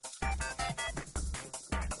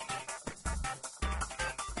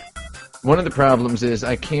One of the problems is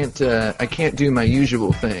I can't do my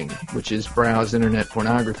usual thing, which is browse internet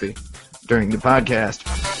pornography during the podcast.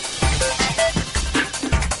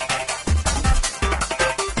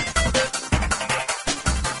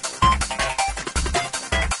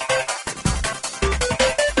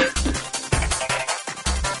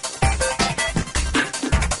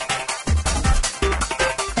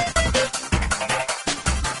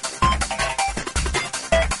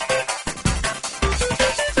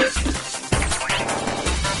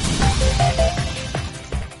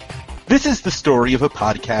 This is the story of a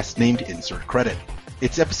podcast named Insert Credit.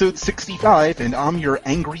 It's episode 65, and I'm your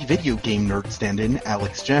angry video game nerd stand-in,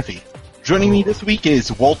 Alex Jaffe. Joining me this week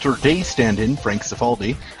is Walter Day stand-in, Frank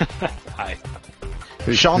Cifaldi. Hi.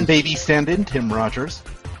 Sean Baby stand-in, Tim Rogers.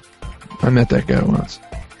 I met that guy once.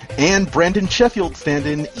 And Brandon Sheffield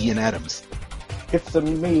stand-in, Ian Adams. It's a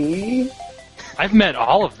me. I've met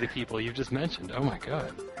all of the people you just mentioned. Oh my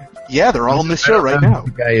god. Yeah, they're all on the show right now.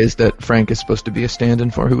 The guy is that Frank is supposed to be a stand-in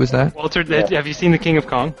for. Who was that? Walter, have you seen The King of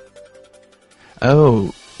Kong?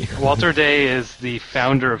 Oh. Walter Day is the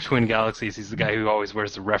founder of Twin Galaxies. He's the guy who always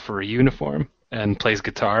wears the referee uniform and plays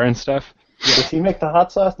guitar and stuff. Does he make the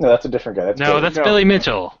hot sauce? No, that's a different guy. That's Billy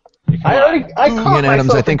Mitchell. I Ian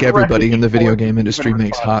Adams, I think everybody in the video game correcting industry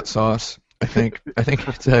makes responses. hot sauce. I think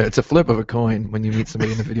it's a flip of a coin when you meet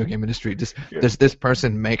somebody in the video game industry. Does this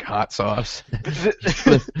person make hot sauce?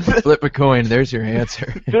 Flip a coin. There's your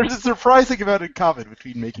answer. There's a surprising amount in common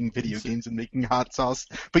between making video games and making hot sauce,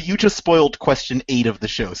 but you just spoiled question 8 of the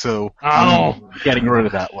show, so I'm getting rid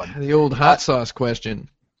of that one. The old hot sauce question.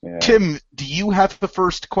 Yeah. Tim, do you have the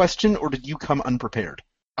first question, or did you come unprepared?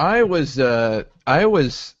 I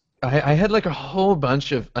had like a whole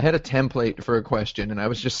bunch of... I had a template for a question, and I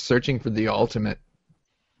was just searching for the ultimate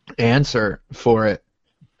answer for it.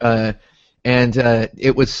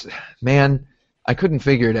 It was... Man, I couldn't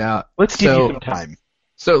figure it out. Let's give you some time.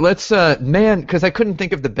 So let's... because I couldn't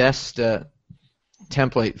think of the best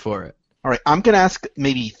template for it. All right, I'm going to ask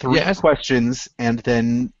maybe 3 Yes. questions, and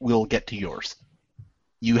then we'll get to yours.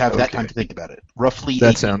 You have that Okay. time to think about it. Roughly That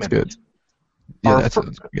 18 sounds minutes. good. Yeah, Our that fir-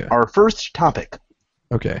 sounds good. Yeah. Our first topic.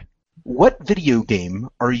 Okay. What video game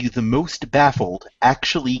are you the most baffled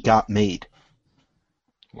actually got made?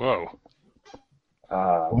 Whoa.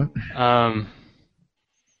 What?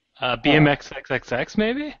 BMX XXX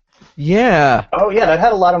maybe? Yeah. Oh yeah, that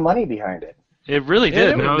had a lot of money behind it. It really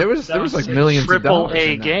Yeah, did. there was like millions of triple dollars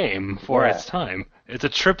A in that. game for Yeah. its time. It's a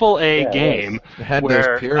triple A Yeah, it game It had those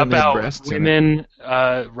where pyramid about breasts in it. women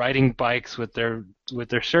riding bikes with their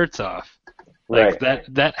shirts off. Like Right.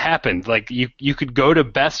 that happened. Like you could go to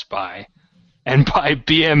Best Buy and buy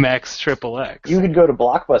BMX Triple X. You could go to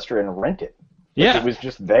Blockbuster and rent it. Yeah. It was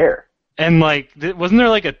just there. And like, wasn't there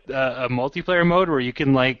like a multiplayer mode where you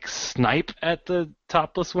can like snipe at the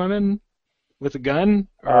topless women with a gun?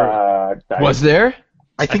 Or Was there?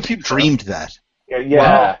 I think you dreamed that. Yeah.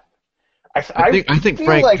 Wow. I think feel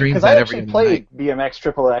Frank like, dreams 'cause that I every actually played night. BMX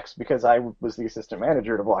Triple X because I was the assistant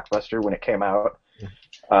manager to Blockbuster when it came out.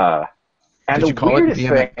 And Did you the call it weirdest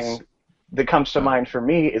BMX? thing that comes to mind for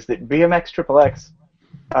me is that BMX Triple X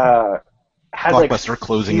had like Blockbuster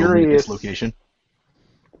closing over serious its location.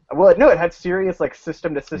 Well, no, it had serious like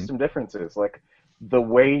system-to-system differences. Like the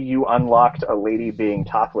way you unlocked a lady being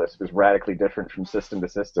topless was radically different from system to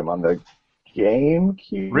system on the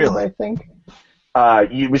GameCube. Really? I think.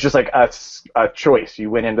 It was just like a choice. You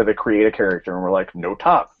went into the create a character and were like, no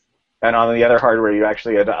top. And on the other hardware, you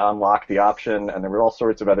actually had to unlock the option, and there were all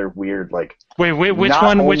sorts of other weird like. wait, which not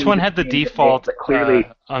one? Which only one had the the game, default but clearly-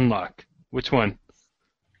 unlock? Which one?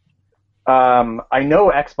 I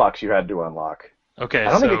know Xbox you had to unlock. Okay,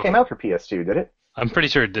 I don't think so it came out for PS2, did it? I'm pretty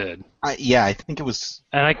sure it did. Yeah, I think it was...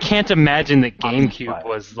 And I can't imagine that Probably GameCube fine.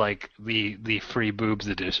 was like the free boobs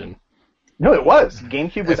edition. No, it was.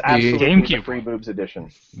 GameCube was absolutely the GameCube. free boobs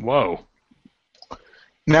edition. Whoa.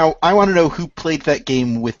 Now, I want to know who played that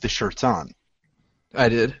game with the shirts on. I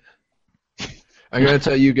did. I gotta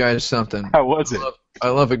tell you guys something. How was it? I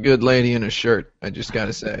love a good lady in a shirt. I just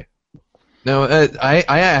gotta say. No, I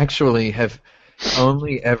actually have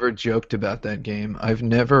only ever joked about that game. I've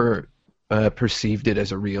never perceived it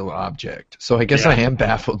as a real object. So I guess Yeah. I am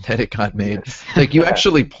baffled that it got made. Like you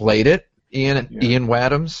actually played it, Ian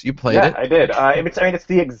Wadhams. You played it. I did. It's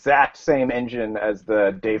the exact same engine as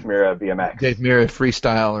the Dave Mirra BMX. Dave Mirra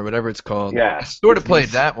Freestyle or whatever it's called. Yeah. I sort of played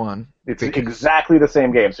that one. It's because- exactly the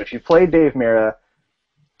same game. So if you played Dave Mirra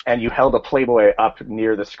and you held a Playboy up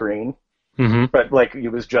near the screen, Mm-hmm. but like it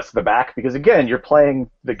was just the back, because again, you're playing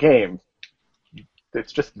the game.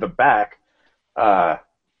 It's just the back.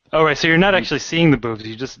 Oh, right. So you're not actually seeing the boobs.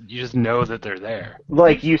 You just know that they're there.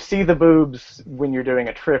 Like, you see the boobs when you're doing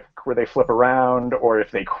a trick where they flip around, or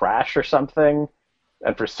if they crash or something,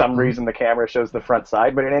 and for some reason the camera shows the front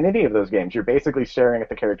side. But in any of those games, you're basically staring at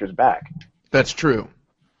the character's back. That's true.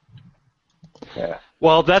 Yeah.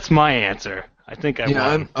 Well, that's my answer. I think I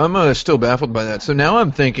won. I'm still baffled by that. So now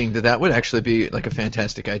I'm thinking that would actually be like a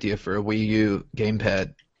fantastic idea for a Wii U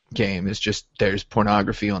gamepad game. Is just there's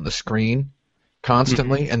pornography on the screen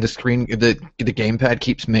constantly, and the gamepad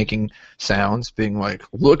keeps making sounds, being like,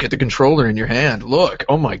 "Look at the controller in your hand. Look,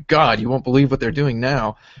 oh my God, you won't believe what they're doing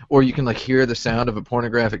now." Or you can like hear the sound of a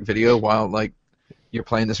pornographic video while like you're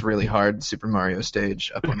playing this really hard Super Mario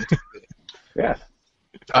stage up on the TV. Yeah.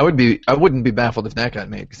 I wouldn't be baffled if that got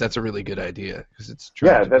made, because that's a really good idea. Because it's true.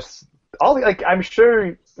 Yeah, that's all. Like, I'm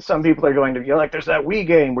sure some people are going to be like, "There's that Wii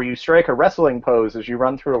game where you strike a wrestling pose as you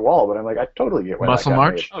run through a wall," but I'm like, I totally get why Muscle that got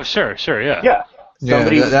March. made. Oh, sure, yeah. Yeah.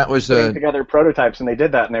 Somebody that was putting together prototypes, and they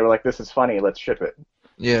did that, and they were like, "This is funny. Let's ship it."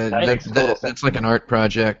 yeah. That's like an art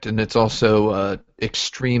project, and it's also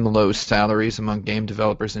extreme low salaries among game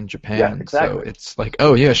developers in Japan. Yeah, exactly. So it's like,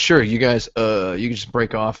 oh yeah, sure, you guys, you can just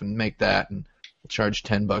break off and make that, and charge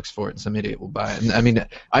 $10 for it, and some idiot will buy it. And I mean,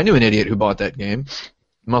 I knew an idiot who bought that game.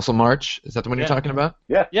 Muscle March, is that the one you're talking about?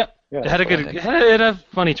 Yeah. Yep. Yeah, It had a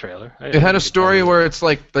funny trailer. It had a story where it's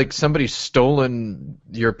like somebody's stolen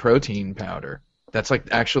your protein powder. That's like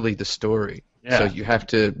actually the story. Yeah. So you have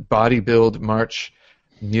to bodybuild, march,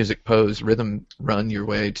 music pose, rhythm run your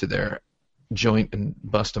way to their joint and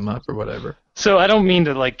bust them up or whatever. So I don't mean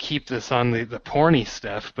to like keep this on the porny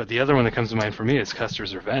stuff, but the other one that comes to mind for me is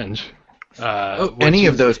Custer's Revenge. Any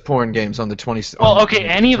of those porn games on the 20. Well, okay,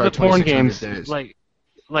 any of the porn 2600 games, days.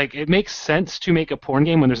 like it makes sense to make a porn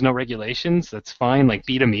game when there's no regulations. That's fine. Like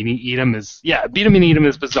Beat 'em, Eat 'em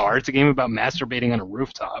is bizarre. It's a game about masturbating on a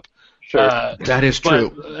rooftop. Sure. That is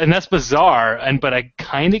true. And that's bizarre. But I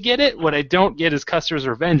kind of get it. What I don't get is Custer's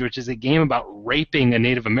Revenge, which is a game about raping a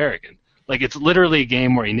Native American. Like, it's literally a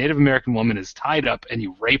game where a Native American woman is tied up and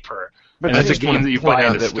you rape her. But And that's a just wanna game that you point buy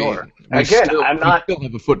out in a that we store. Again, still, I'm we not- still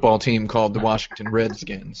have a football team called the Washington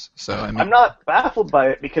Redskins. So I mean, I'm not baffled by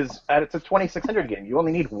it because it's a 2600 game. You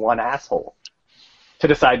only need one asshole to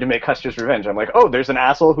decide to make Custer's Revenge. I'm like, oh, there's an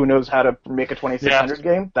asshole who knows how to make a 2600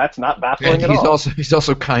 game? That's not baffling and at he's all.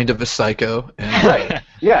 also kind of a psycho. And, Right.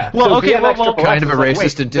 Yeah. Well, So okay, BMX well, Triple kind X of a is like, racist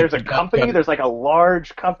wait, and did- there's a company, there's like a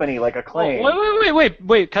large company, like Acclaim.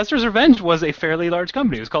 Wait. Custer's Revenge was a fairly large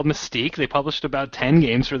company. It was called Mystique. They published about 10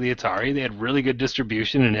 games for the Atari. They had really good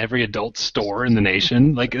distribution in every adult store in the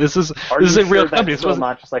nation. Like, this is Are a you real sure company. that's This wasn't.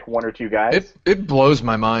 not just like one or two guys? it blows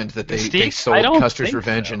my mind that they Mystique? I sold don't Custer's think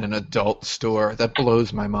Revenge so. in an adult store. That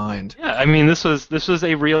blows my mind. Yeah, I mean, this was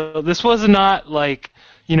a real. This was not like,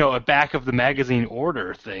 a back of the magazine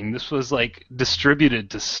order thing. This was like distributed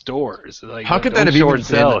to stores. Like, How could don't that have even short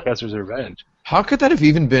sell been- Custer's Revenge? How could that have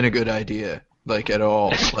even been a good idea? Like, at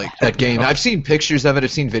all? Like, that game. I've seen pictures of it.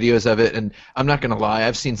 I've seen videos of it, and I'm not gonna lie.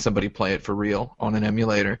 I've seen somebody play it for real on an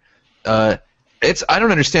emulator. I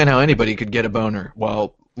don't understand how anybody could get a boner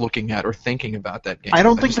while looking at or thinking about that game. I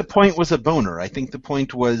don't think the point was a boner. I think the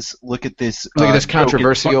point was, look at this. Look at this joke.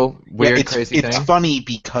 controversial, weird, it's, crazy it's thing. funny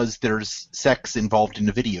because there's sex involved in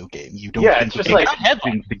a video game. You don't Yeah, think it's just they like- put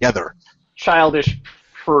things together. Childish,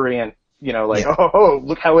 prurient, like, Yeah. oh,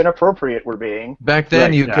 look how inappropriate we're being. Back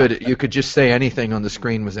then, Right, you could just say anything on the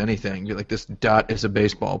screen was anything. You're like, this dot is a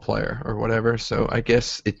baseball player or whatever. So I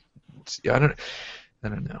guess I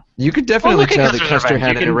don't know. You could definitely look at tell that Custer's Custer Revenge.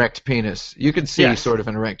 had You an can- erect penis. You could see Yes. sort of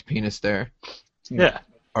an erect penis there. Yeah.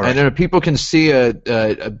 All right. And people can see a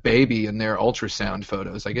baby in their ultrasound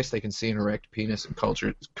photos. I guess they can see an erect penis in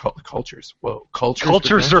cultures. Whoa,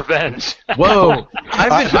 Culture's Revenge. Whoa!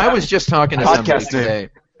 I was just talking to somebody Podcast name. today.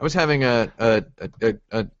 I was having a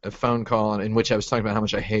phone call in which I was talking about how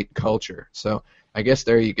much I hate culture. So I guess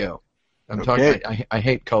there you go. I'm Okay. talking. I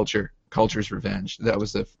hate culture. Culture's Revenge. That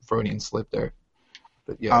was a Freudian slip there.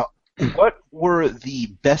 But yeah. What were the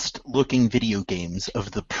best-looking video games of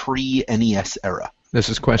the pre-NES era? This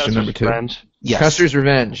is question number 2. Revenge. Yes. Custer's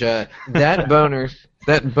Revenge. That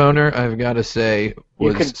boner, I've got to say,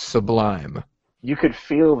 was could- sublime. You could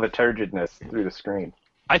feel the turgidness through the screen.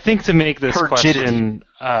 I think to make this Turgidity.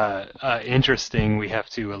 question interesting, we have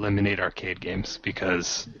to eliminate arcade games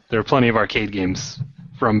because there are plenty of arcade games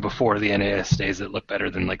from before the NES days that look better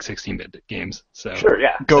than like 16-bit games. So Sure,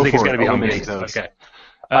 yeah. I Go think it's for got to it. be Eliminate eliminated. those. Okay.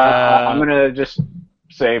 I'm gonna just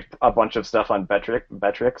say a bunch of stuff on Bit.Trip,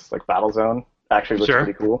 like Battlezone. Actually looks Sure.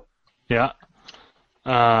 pretty cool. Yeah.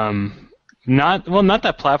 Not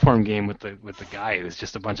that platform game with the guy who's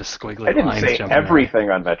just a bunch of squiggly I didn't lines say jumping around. everything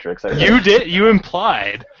on Bit.Trip. You did. You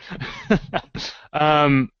implied.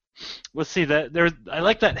 let's see that there. I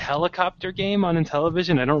like that helicopter game on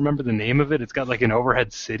Intellivision. I don't remember the name of it. It's got like an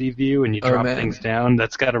overhead city view, and you drop things down.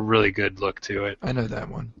 That's got a really good look to it. I know that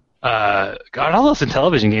one. God, all those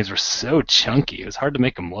Intellivision games were so chunky. It was hard to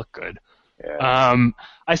make them look good. Yeah.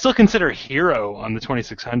 I still consider Hero on the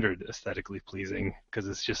 2600 aesthetically pleasing because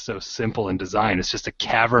it's just so simple in design. It's just a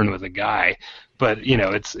cavern with a guy, but you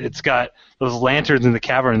know, it's got those lanterns in the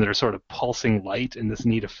cavern that are sort of pulsing light in this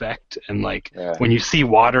neat effect, and like when you see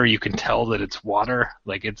water, you can tell that it's water.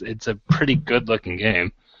 Like it's a pretty good looking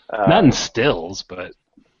game. Not in stills, but.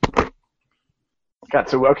 God,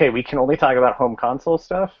 so okay, we can only talk about home console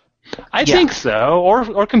stuff. I think so,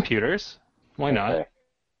 or computers. Why not? Okay.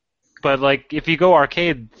 But like, if you go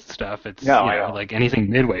arcade stuff, it's like anything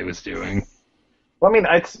Midway was doing. Well, I mean,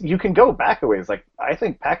 you can go back a ways. Like, I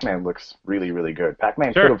think Pac-Man looks really, really good.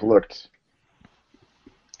 Pac-Man could have looked,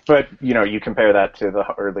 but you know, you compare that to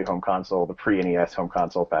the early home console, the pre-NES home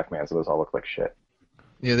console Pac-Man, so those all look like shit.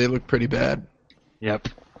 Yeah, they look pretty bad. Yep.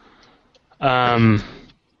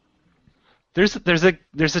 There's a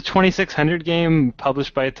 2600 game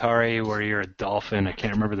published by Atari where you're a dolphin. I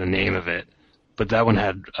can't remember the name of it. But that one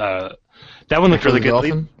had that one looked really good.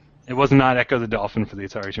 Dolphin? It was not Echo the Dolphin for the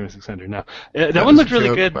Atari 2600. No, that one looked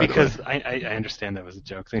really good because I understand that was a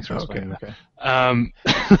joke. Thanks for explaining that.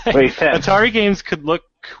 Wait, Atari games could look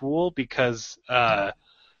cool because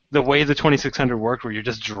the way the 2600 worked, where you're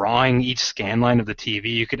just drawing each scan line of the TV,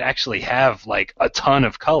 you could actually have like a ton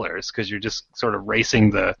of colors because you're just sort of racing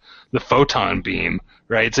the photon beam,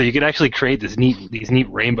 right? So you could actually create these neat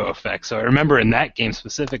rainbow effects. So I remember in that game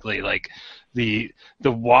specifically, like the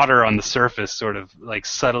water on the surface sort of like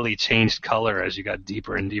subtly changed color as you got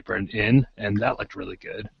deeper and deeper in, and that looked really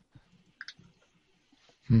good.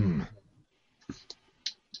 I don't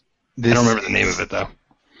remember the name of it though.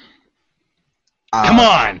 Come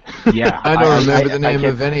on! Yeah, I don't remember the name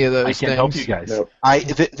of any of those I can't things. help you guys. Nope.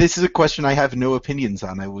 This is a question I have no opinions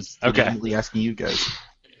on. I was legitimately asking you guys.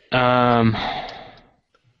 What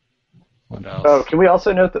else? Oh, can we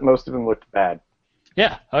also note that most of them looked bad?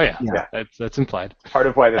 Yeah. Oh yeah. Yeah. That's implied. Part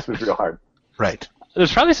of why this was real hard. Right.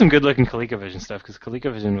 There's probably some good-looking ColecoVision stuff because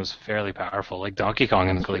ColecoVision was fairly powerful. Like Donkey Kong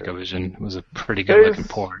and the ColecoVision was a pretty good-looking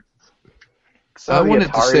port. I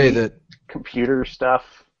wanted to say that computer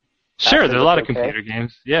stuff. Sure, there's a lot of computer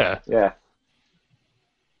games. Yeah. Yeah.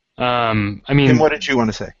 I mean. And what did you want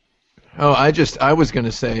to say? Oh, I was going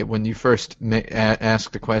to say, when you first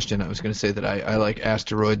asked the question, I was going to say that I like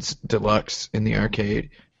Asteroids Deluxe in the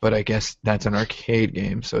arcade, but I guess that's an arcade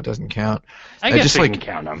game, so it doesn't count. I guess we can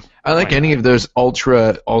count them. I like any of those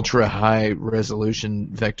ultra high resolution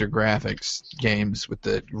vector graphics games with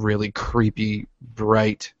the really creepy,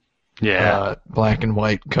 bright, black and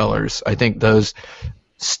white colors. I think those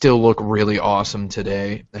still look really awesome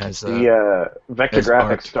today. As the vector as graphics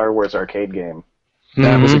art. Star Wars arcade game.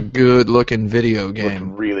 That was a good looking video game.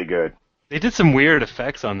 Looked really good. They did some weird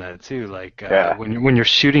effects on that too, like when you're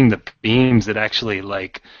shooting the beams, it actually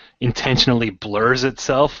like intentionally blurs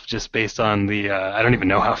itself just based on the I don't even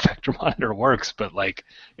know how Vector Monitor works, but like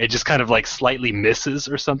it just kind of like slightly misses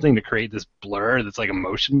or something to create this blur that's like a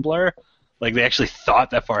motion blur. Like they actually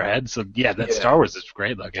thought that far ahead. So Star Wars is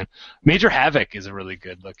great looking. Major Havoc is a really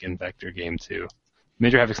good looking vector game too.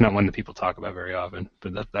 Major Havoc's not one that people talk about very often,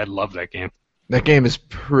 but I love that game. That game is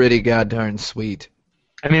pretty goddamn sweet.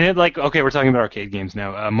 I mean, we're talking about arcade games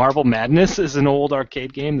now. Marble Madness is an old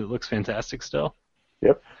arcade game that looks fantastic still.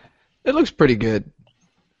 Yep. It looks pretty good.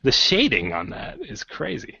 The shading on that is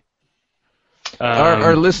crazy.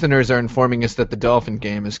 Our listeners are informing us that the Dolphin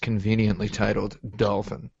game is conveniently titled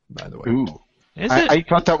Dolphin, by the way. Ooh. I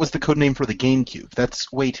thought that was the code name for the GameCube. That's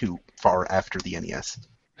way too far after the NES.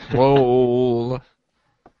 Whoa.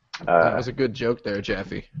 That was a good joke there,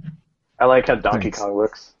 Jeffy. I like how Donkey Kong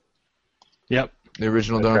looks. Yep. The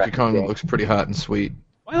original Donkey Kong looks pretty hot and sweet.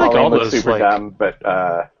 I like all looks those. super dumb, but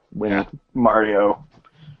when Mario,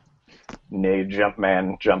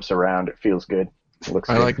 Jumpman jumps around, it feels good. It looks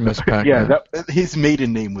I good. like Miss Pac-Man. Yeah, his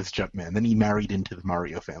maiden name was Jumpman. Then he married into the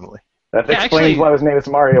Mario family. That explains why his name is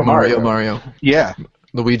Mario. Mario. Yeah.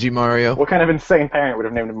 Luigi Mario. What kind of insane parent would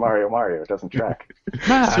have named him Mario Mario? It doesn't track.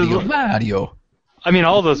 Mario. I mean,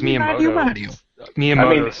 all those Miyamoto Mario.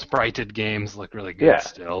 sprited games look really good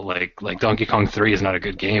still. Like Donkey Kong 3 is not a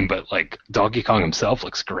good game, but like Donkey Kong himself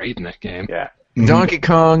looks great in that game. Yeah. Donkey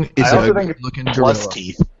Kong is a good-looking plus gorilla.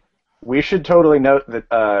 teeth. We should totally note that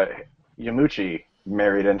Yamuchi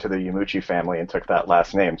married into the Yamuchi family and took that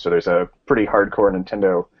last name, so there's a pretty hardcore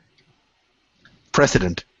Nintendo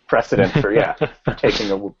precedent for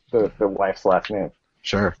taking the wife's last name.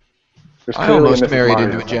 Sure. I almost married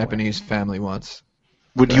into a Japanese family once.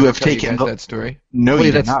 Would you have tell taken guys that story? No, Well,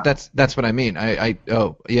 you yeah, did not. that's what I mean.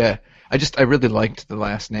 Yeah. I really liked the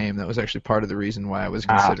last name. That was actually part of the reason why I was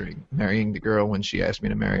considering marrying the girl when she asked me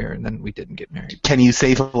to marry her, and then we didn't get married. Can you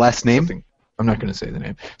say the last name? I'm not going to say the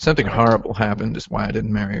name. Something horrible happened is why I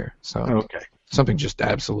didn't marry her. So Okay. something just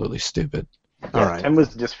absolutely stupid. All right. Tim was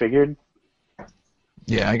disfigured.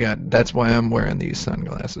 Yeah, that's why I'm wearing these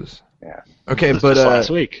sunglasses. Yeah. Okay, This but was last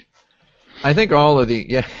week. I think all of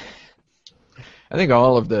the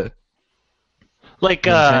Like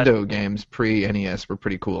Nintendo games pre-NES were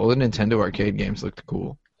pretty cool. The Nintendo arcade games looked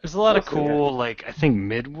cool. there's a lot of cool, like, I think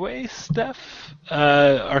Midway stuff,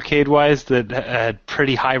 arcade-wise, that had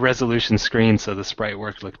pretty high-resolution screens, so the sprite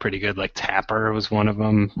work looked pretty good. Like Tapper was one of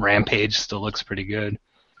them. Rampage still looks pretty good.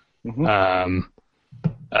 Mm-hmm.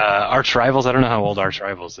 Arch Rivals, I don't know how old Arch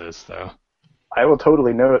Rivals is, though. I will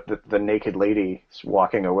totally note that the naked lady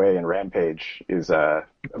walking away in Rampage is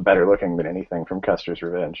better looking than anything from Custer's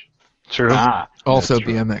Revenge. True. Also That's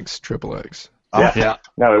true. BMX XXX. Yeah.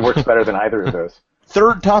 No, it works better than either of those.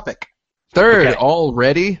 Third topic. Third, Okay.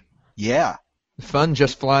 already? Yeah. Fun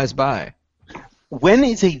just flies by. When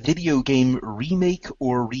is a video game remake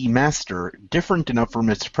or remaster different enough from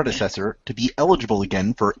its predecessor to be eligible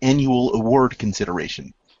again for annual award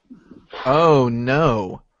consideration? Oh,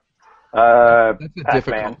 no. That's a Pac-Man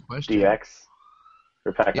difficult question. DX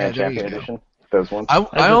or Pac-Man Yeah, there you Champion go. Edition. Those ones.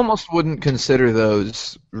 I almost wouldn't consider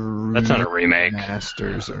those That's not a remake.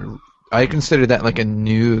 remasters. I consider that like a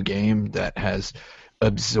new game that has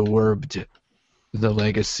absorbed the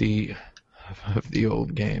legacy of the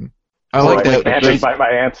old game. I like I that. stand by my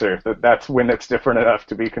answer. That's when it's different enough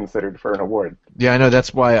to be considered for an award. Yeah, I know.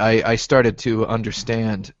 That's why I started to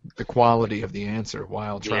understand the quality of the answer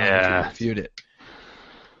while trying to refute it.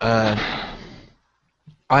 I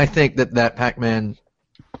think that Pac-Man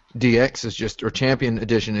DX is just, or Champion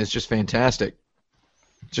Edition is just fantastic.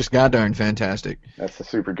 Just goddamn fantastic. That's a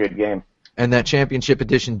super good game. And that Championship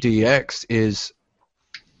Edition DX is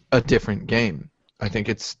a different game. I think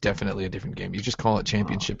it's definitely a different game. You just call it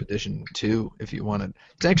Championship Edition 2 if you wanted.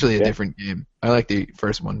 It's actually a different game. I like the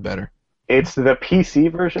first one better. It's the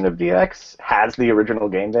PC version of DX, has the original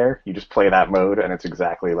game there. You just play that mode, and it's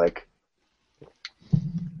exactly like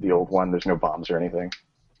the old one. There's no bombs or anything.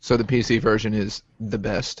 So the PC version is the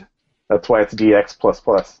best. That's why it's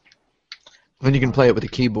DX++. Then you can play it with a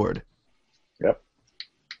keyboard. Yep.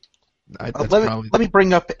 Let me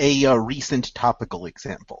bring up a recent topical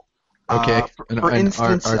example. Okay. For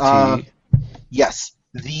instance, RT. yes,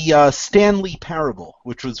 the Stanley Parable,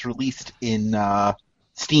 which was released in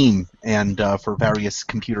Steam and for various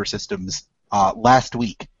computer systems last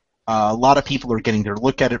week. A lot of people are getting their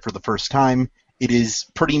look at it for the first time. It is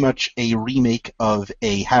pretty much a remake of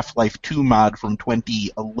a Half-Life 2 mod from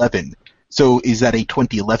 2011. So is that a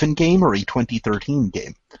 2011 game or a 2013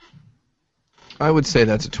 game? I would say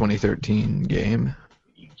that's a 2013 game.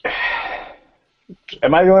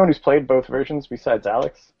 Am I the only one who's played both versions besides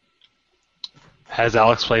Alex? Has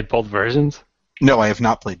Alex played both versions? No, I have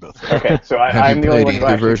not played both. Okay, so Have I'm you the only played one who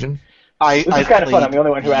either actually... version? This is kind of fun. I'm the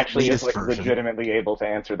only one who the actually is latest like, version. legitimately able to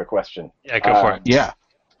answer the question. Yeah, go for it. Yeah,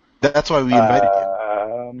 that's why we invited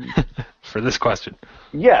you. For this question.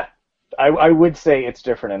 Yeah, I would say it's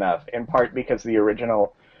different enough, in part because the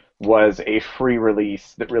original was a free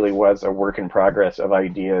release that really was a work in progress of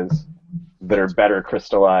ideas that are better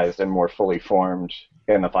crystallized and more fully formed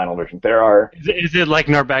in the final version. There are... Is it like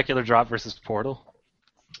Narbacular Drop versus Portal?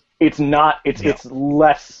 It's not... It's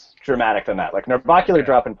less dramatic than that. Like, Narbacular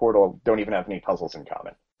Drop and Portal don't even have any puzzles in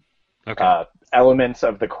common. Okay. Elements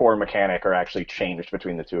of the core mechanic are actually changed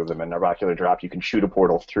between the two of them. In Narbacular Drop, you can shoot a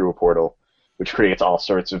portal through a portal, which creates all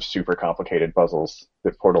sorts of super complicated puzzles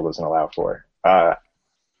that Portal doesn't allow for.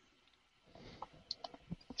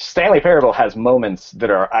 Stanley Parable has moments that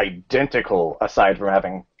are identical aside from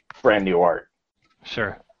having brand new art.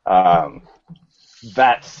 Sure.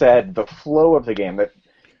 That said, the flow of the game,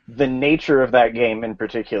 the nature of that game in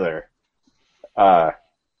particular,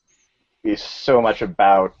 is so much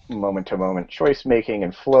about moment-to-moment choice-making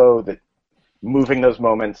and flow that moving those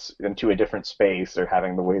moments into a different space or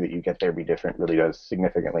having the way that you get there be different really does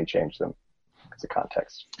significantly change them as a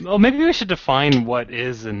context. Well, maybe we should define what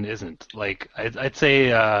is and isn't. Like, I'd say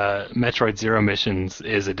Metroid Zero Missions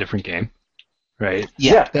is a different game, right?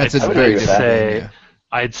 Yeah, That's I a would very agree with different that. game, yeah.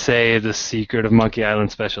 I'd say The Secret of Monkey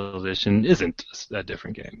Island Special Edition isn't a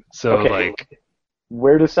different game. So, Okay.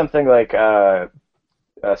 Where does something like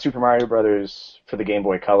Super Mario Brothers for the Game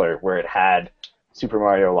Boy Color, where it had Super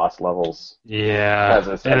Mario Lost Levels yeah,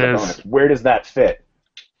 as a bonus, where does that fit?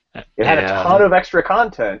 It had a ton of extra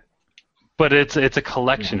content. But it's a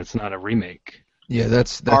collection. It's not a remake. Yeah,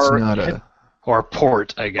 that's Are- not a... Or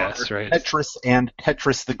port, I guess, right? Tetris and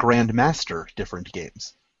Tetris the Grandmaster, different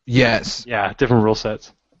games. Yes. Yeah, different rule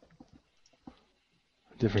sets.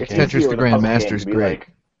 Different It's games. Tetris easier the with a puzzle Grandmaster game is to be great. like-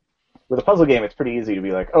 with a puzzle game, it's pretty easy to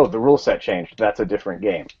be like, oh, the rule set changed. That's a different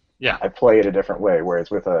game. Yeah. I play it a different way.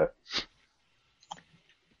 Whereas with a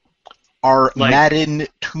Are Like- Madden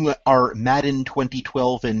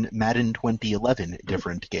 2012 and Madden 2011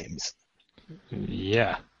 different games?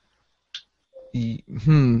 Yeah.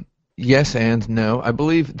 Yes and no. I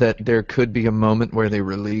believe that there could be a moment where they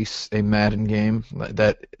release a Madden game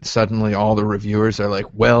that suddenly all the reviewers are like,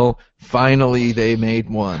 well, finally they made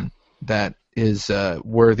one that is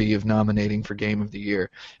worthy of nominating for Game of the Year.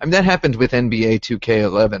 I mean, that happened with NBA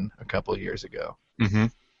 2K11 a couple of years ago. Mm-hmm.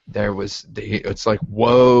 It's like,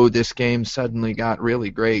 whoa, this game suddenly got really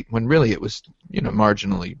great, when really it was,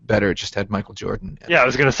 marginally better. It just had Michael Jordan. Yeah, I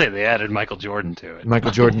was going to say they added Michael Jordan to it.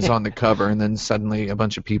 Michael Jordan's on the cover, and then suddenly a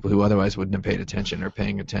bunch of people who otherwise wouldn't have paid attention are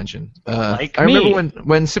paying attention. Like I remember me.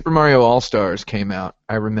 when Super Mario All-Stars came out,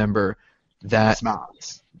 I remember that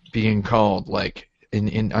Smalls. being called, like, I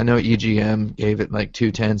know EGM gave it like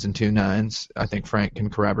 2 10s and 2 9s. I think Frank can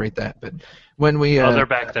corroborate that. But when we They're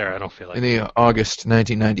back there. I don't feel like in the August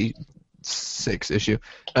 1996 issue,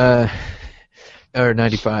 or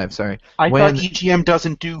 95, sorry. I when, thought EGM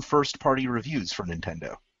doesn't do first-party reviews for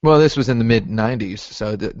Nintendo. Well, this was in the mid 90s,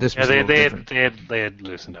 so this was a little they different. had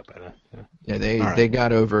loosened up by then. Yeah. Yeah, they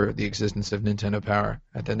got over the existence of Nintendo Power.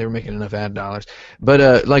 I think they were making enough ad dollars.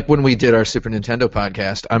 But like when we did our Super Nintendo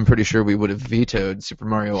podcast, I'm pretty sure we would have vetoed Super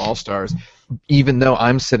Mario All-Stars, even though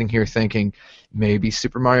I'm sitting here thinking maybe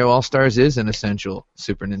Super Mario All-Stars is an essential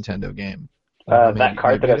Super Nintendo game. that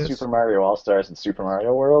card that maybe has it is. Super Mario All-Stars and Super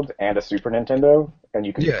Mario World and a Super Nintendo, and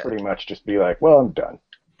you can Yeah. pretty much just be like, well, I'm done.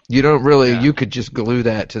 You don't really. Yeah. You could just glue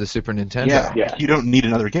that to the Super Nintendo. Yeah. You don't need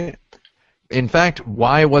another game. In fact,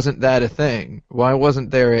 why wasn't that a thing? Why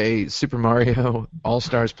wasn't there a Super Mario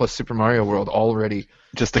All-Stars plus Super Mario World already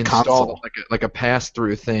Just a installed, console. like a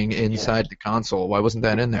pass-through thing inside the console? Why wasn't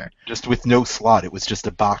that in there? Just with no slot. It was just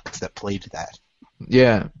a box that played that.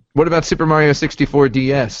 Yeah. What about Super Mario 64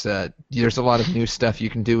 DS? There's a lot of new stuff you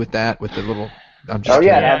can do with that, with the little... I'm just Oh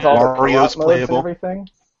yeah, it kidding. has all the Mario's co-op modes playable. and everything.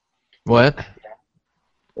 What?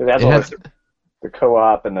 It has It all has- the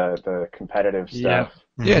co-op and the competitive Yeah. stuff.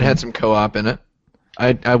 Yeah, it had some co-op in it.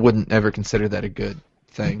 I wouldn't ever consider that a good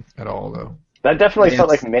thing at all, though. That definitely Yeah, felt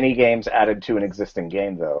like it's- mini games added to an existing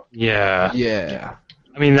game, though. Yeah. Yeah.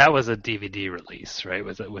 I mean, that was a DVD release, right?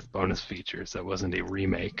 With bonus features. That wasn't a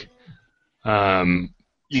remake. You I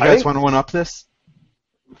guys think- want to one-up this?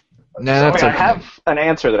 Nah, that's Okay, I okay. have an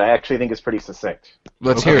answer that I actually think is pretty succinct.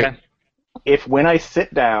 Let's hear it. If when I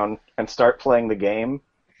sit down and start playing the game,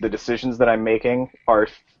 the decisions that I'm making are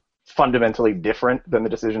fundamentally different than the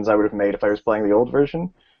decisions I would have made if I was playing the old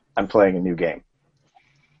version, I'm playing a new game.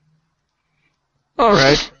 All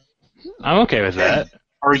right. I'm okay with that.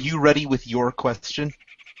 Are you ready with your question?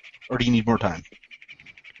 Or do you need more time?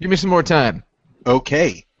 Give me some more time.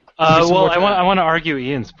 Okay. some Well, more I time. want to argue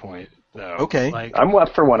Ian's point, though. Okay. Like, I'm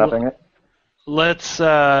up for one-upping it. let's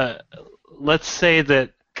say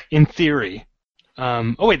that in theory.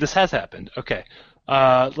 Oh wait, this has happened. Okay.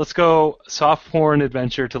 Let's go soft porn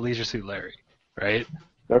adventure to Leisure Suit Larry, right?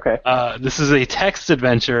 Okay. This is a text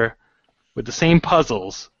adventure with the same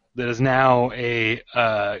puzzles that is now a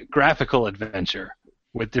graphical adventure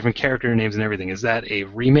with different character names and everything. Is that a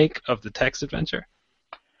remake of the text adventure?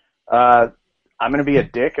 I'm going to be a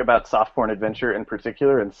dick about soft porn adventure in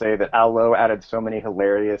particular and say that Al Lowe added so many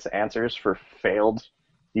hilarious answers for failed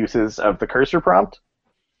uses of the cursor prompt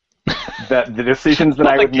that the decisions that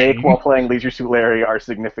I would make while playing Leisure Suit Larry are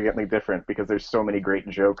significantly different because there's so many great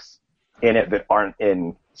jokes in it that aren't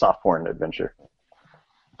in soft porn adventure.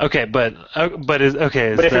 Okay, but is But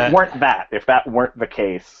if if that weren't the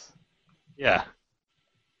case, yeah.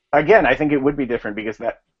 again, I think it would be different because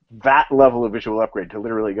that level of visual upgrade to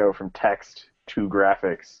literally go from text to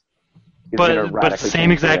graphics is going to But radically same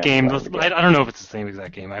change exact the game. game of the game. I don't know if it's the same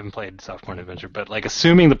exact game. I haven't played Soft Porn Adventure, but like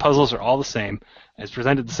assuming the puzzles are all the same, and it's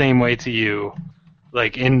presented the same way to you,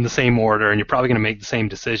 like in the same order, and you're probably going to make the same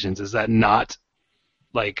decisions. Is that not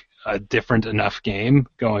like a different enough game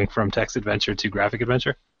going from text adventure to graphic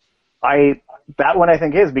adventure? That one I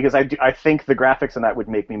think is because I think the graphics in that would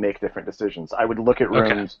make me make different decisions. I would look at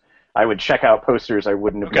rooms. Okay. I would check out posters I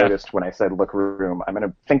wouldn't have Okay. noticed when I said look room. I'm going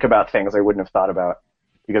to think about things I wouldn't have thought about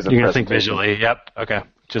because of You're going to think presentation. visually. Yep. Okay.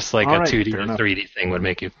 Just like All a right, 2D fair or enough. 3D thing would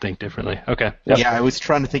make you think differently. Okay. Yep. Yeah, I was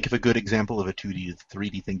trying to think of a good example of a 2D to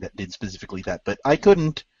 3D thing that did specifically that, but I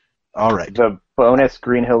couldn't. All right. The bonus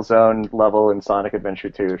Green Hill Zone level in Sonic Adventure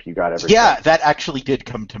 2, if you got everything. Yeah, that actually did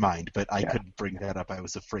come to mind, but I couldn't bring that up. I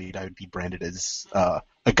was afraid I would be branded as a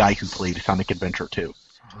guy who played Sonic Adventure 2.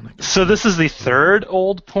 So this is the third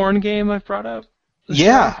old porn game I've brought up?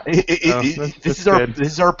 Yeah, this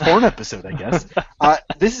is our porn episode, I guess.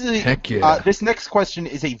 Heck yeah. This next question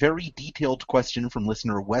is a very detailed question from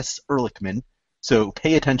listener Wes Ehrlichman, so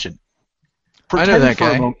pay attention. I know that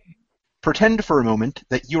guy. Pretend for a moment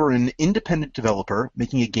that you are an independent developer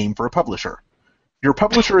making a game for a publisher. Your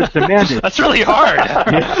publisher has demanded... That's really hard!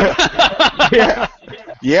 Yeah,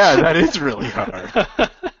 that is really hard.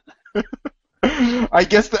 I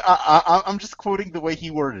guess that I'm just quoting the way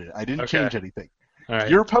he worded it. I didn't change anything. All right.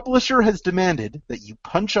 Your publisher has demanded that you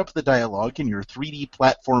punch up the dialogue in your 3D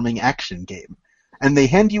platforming action game, and they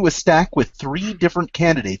hand you a stack with 3 different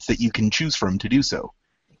candidates that you can choose from to do so.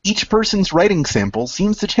 Each person's writing sample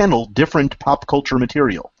seems to channel different pop culture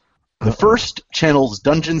material. The first channels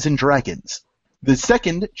Dungeons & Dragons. The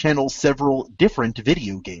second channels several different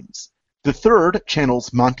video games. The third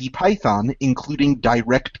channels Monty Python, including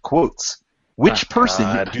direct quotes. Which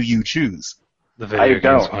person do you choose? The video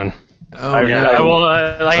games one. I've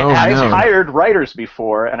hired writers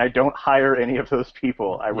before, and I don't hire any of those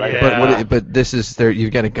people. I write. Yeah. But this is there.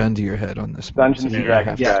 You've got a gun to your head on this. Dungeons and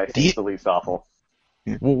Dragons guy is the least awful.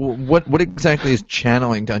 Yeah. What exactly is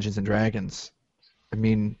channeling Dungeons and Dragons? I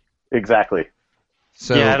mean, exactly.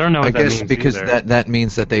 So I don't know what I that guess means because either. that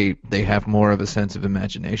means that they have more of a sense of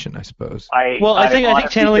imagination, I suppose. I think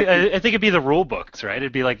channeling. I think it'd be the rule books, right?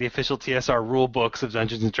 It'd be like the official TSR rule books of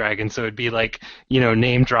Dungeons and Dragons. So it'd be like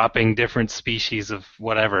name dropping different species of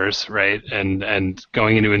whatever's, right? And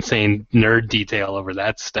going into insane nerd detail over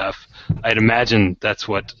that stuff. I'd imagine that's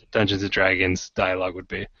what Dungeons and Dragons dialogue would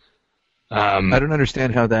be. I don't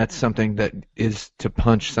understand how that's something that is to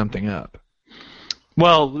punch something up.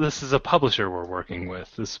 Well, this is a publisher we're working with.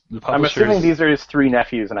 I'm assuming these are his 3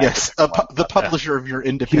 nephews. And the publisher of your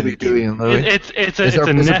independent game. It's a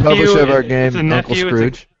nephew. Is the publisher of our game Uncle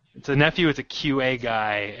Scrooge? It's a nephew. It's a QA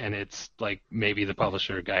guy, and it's like maybe the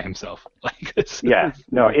publisher guy himself. I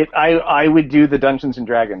would do the Dungeons and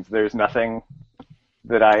Dragons. There's nothing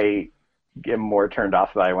that I am more turned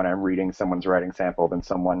off by when I'm reading someone's writing sample than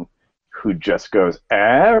someone who just goes,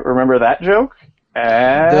 remember that joke?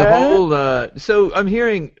 The whole so I'm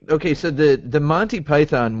hearing so the Monty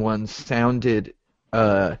Python one sounded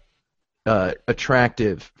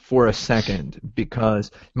attractive for a second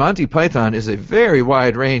because Monty Python is a very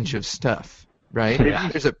wide range of stuff, right? Yeah.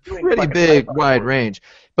 There's a pretty big wide range,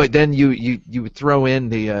 but then you throw in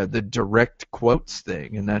the direct quotes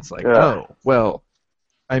thing, and that's like, oh well,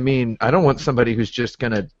 I mean, I don't want somebody who's just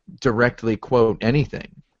gonna directly quote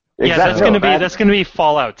anything. Yeah, that's gonna be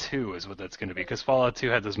Fallout 2 is what that's gonna be, because Fallout 2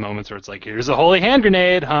 had those moments where it's like, here's a holy hand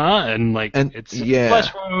grenade, huh? And it's a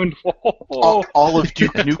flesh wound. All of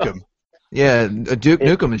Duke Nukem. Yeah, Duke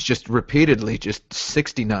Nukem is just repeatedly just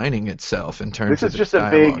 69ing itself in terms of This is just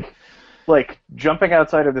dialogue. a big, jumping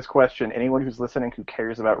outside of this question, anyone who's listening who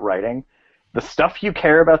cares about writing, the stuff you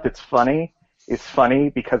care about that's funny is funny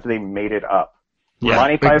because they made it up. Yeah,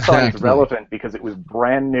 Monty Python exactly. is relevant because it was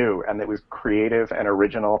brand new and it was creative and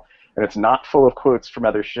original and it's not full of quotes from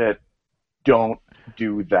other shit. Don't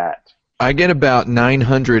do that. I get about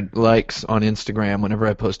 900 likes on Instagram whenever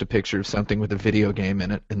I post a picture of something with a video game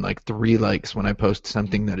in it, and 3 likes when I post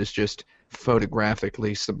something that is just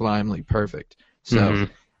photographically, sublimely perfect. So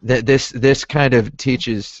this kind of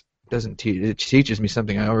teaches me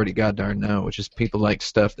something I already goddamn know, which is people like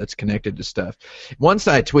stuff that's connected to stuff. Once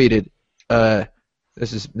I tweeted,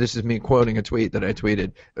 this is me quoting a tweet that I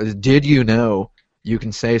tweeted. Did you know you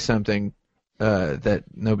can say something that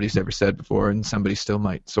nobody's ever said before, and somebody still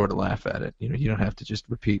might sort of laugh at it? You don't have to just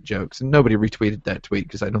repeat jokes. And nobody retweeted that tweet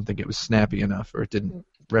because I don't think it was snappy enough or it didn't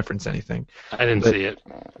reference anything. I didn't see it.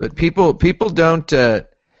 But people don't.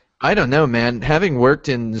 I don't know, man. Having worked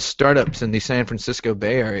in the startups in the San Francisco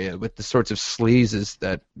Bay Area with the sorts of sleazes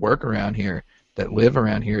that work around here, that live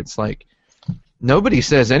around here, it's like nobody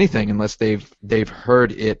says anything unless they've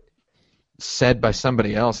heard it said by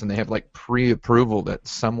somebody else, and they have pre-approval that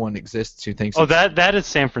someone exists who thinks. Oh, that is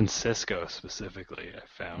San Francisco specifically. I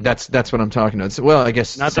found. That's what I'm talking about. Well, I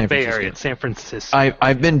guess not San the Bay Francisco. Area. It's San Francisco.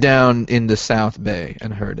 I've been down in the South Bay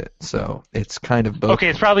and heard it, so it's kind of both. Okay,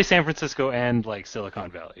 it's probably San Francisco and Silicon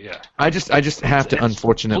Valley. Yeah. I just have to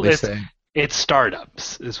unfortunately say it's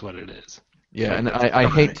startups is what it is. Yeah, and I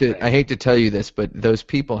hate to tell you this, but those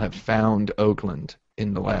people have found Oakland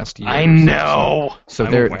in the last year. I know. So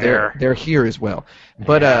they're here as well.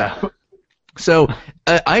 But I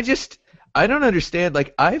don't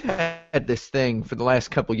understand. I've had this thing for the last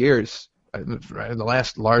couple years the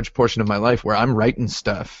last large portion of my life where I'm writing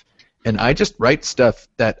stuff, and I just write stuff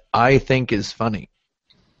that I think is funny,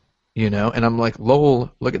 and I'm like,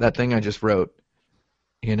 lol, look at that thing I just wrote,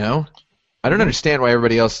 I don't understand why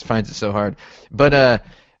everybody else finds it so hard, but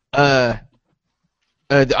I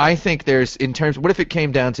think there's, in terms, what if it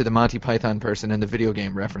came down to the Monty Python person and the video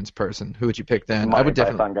game reference person? Who would you pick then? I would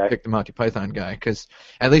definitely pick the Monty Python guy, because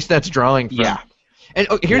at least that's drawing from. Yeah. And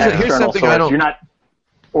here's something I don't. You're not.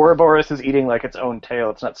 Ouroboros is eating like its own tail.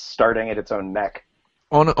 It's not starting at its own neck.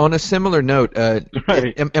 On a similar note,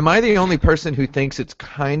 Right. am I the only person who thinks it's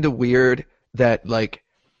kind of weird that like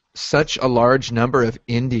such a large number of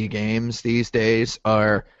indie games these days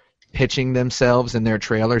are pitching themselves in their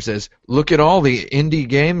trailers as, look at all the indie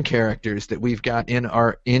game characters that we've got in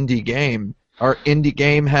our indie game. Our indie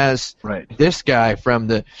game has this guy from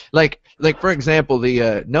the like for example,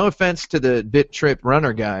 the no offense to the Bit.Trip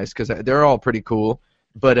runner guys, because they're all pretty cool,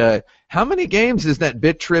 but how many games is that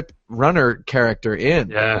Bit.Trip runner character in?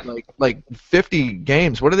 Yeah. Like 50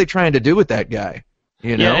 games. What are they trying to do with that guy?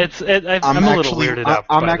 Yeah, I'm a little weirded out.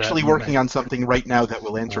 I'm actually working on something right now that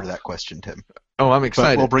will answer that question, Tim. Oh, I'm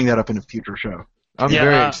excited. But we'll bring that up in a future show. I'm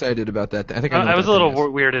very excited about that. I think I was a little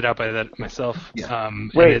weirded out by that myself. Yeah.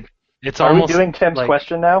 Wait, it's are almost we doing Tim's like,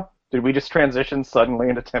 question now? Did we just transition suddenly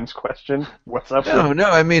into Tim's question? What's up? No.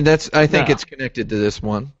 I mean, I think it's connected to this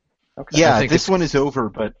one. Okay. Yeah, this one is over,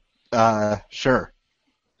 but sure.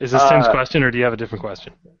 Is this Tim's question, or do you have a different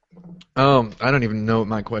question? I don't even know what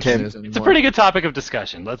my question Tim. is anymore. It's a pretty good topic of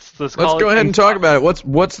discussion. Let's go ahead and talk about it.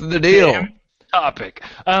 What's the deal? Tim topic.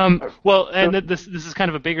 Well, and this is kind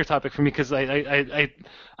of a bigger topic for me, because I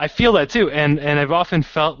feel that too, and I've often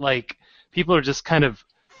felt like people are just kind of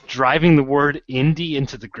driving the word indie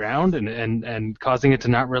into the ground and causing it to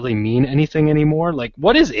not really mean anything anymore. Like,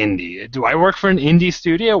 what is indie? Do I work for an indie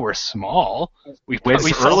studio? We're small. We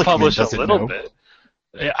self-publish a little bit.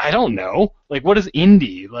 I don't know. Like, what is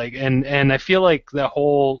indie? Like, and I feel like the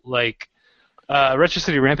whole, like, Retro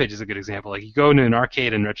City Rampage is a good example. Like, you go into an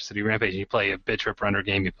arcade in Retro City Rampage and you play a Bit.Trip runner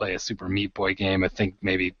game, you play a Super Meat Boy game, I think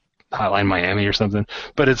maybe Hotline Miami or something.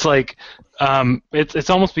 But it's like, it's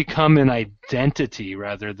almost become an identity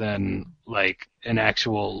rather than like an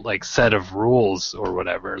actual like set of rules or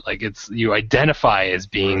whatever. Like, it's, you identify as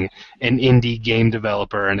being an indie game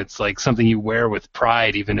developer, and it's like something you wear with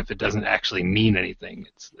pride, even if it doesn't actually mean anything.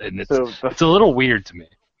 It's a little weird to me.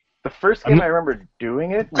 The first game I remember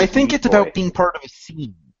doing it was I think Meat it's Boy. about being part of a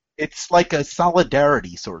scene. It's like a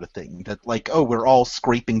solidarity sort of thing, that like, oh, we're all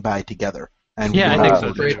scraping by together. And Yeah, I think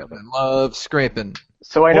so. Scraping. I love scraping.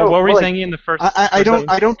 So I know. What were you like, saying in the first? I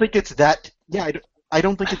don't think it's that. Yeah, I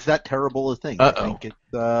don't think it's that terrible a thing. I think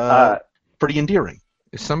it's pretty endearing.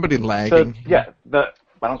 Is somebody lagging? I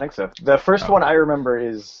don't think so. The first one I remember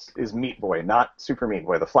is Meat Boy, not Super Meat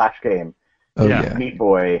Boy, the Flash game. Oh, Yeah. Meat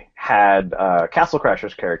Boy had Castle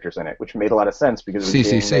Crashers characters in it, which made a lot of sense because it was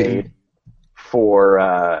CCC. being made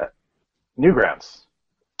for Newgrounds.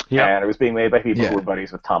 Yeah. And it was being made by people Yeah. who were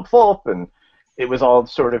buddies with Tom Fulp, and it was all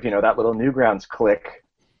sort of, that little Newgrounds clique.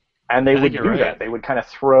 And they would do you're right. that. They would kind of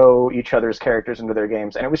throw each other's characters into their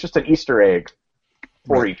games, and it was just an Easter egg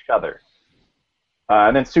for each other.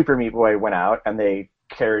 And then Super Meat Boy went out, and they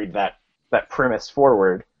carried that premise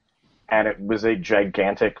forward, and it was a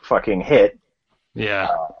gigantic fucking hit. Yeah.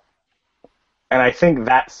 And I think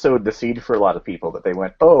that sowed the seed for a lot of people, that they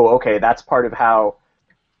went, oh, okay, that's part of how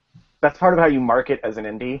you market as an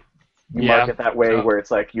indie. You market that way, where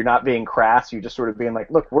it's like you're not being crass, you're just sort of being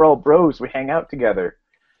like, look, we're all bros, we hang out together.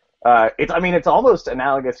 It's almost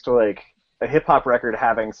analogous to like a hip hop record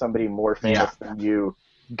having somebody more famous than you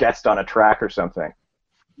guest on a track or something.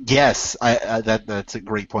 Yes, that's a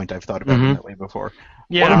great point. I've thought about it that way before.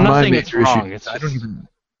 Yeah, I'm not saying it's wrong.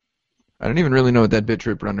 I don't even really know what that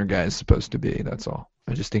Bit.Trip runner guy is supposed to be. That's all.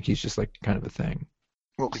 I just think he's just like kind of a thing.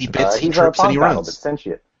 Well, he bits, he He's trips, a and he Pong runs. that's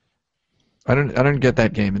sentient. I don't get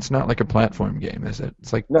that game. It's not like a platform game, is it?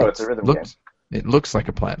 It's like No, it's a rhythm game. It looks like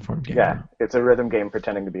a platform game. Yeah, it's a rhythm game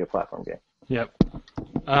pretending to be a platform game. Yep.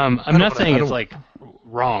 I'm not saying it's like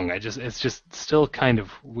wrong. It's just still kind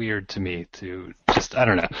of weird to me to just, I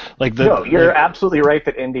don't know. Like No, you're absolutely right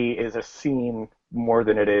that indie is a scene more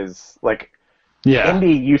than it is like. Yeah.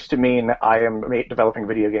 Indie used to mean I am developing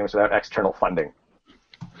video games without external funding.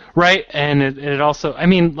 Right, and it also, I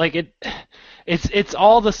mean, like it's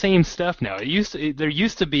all the same stuff now. There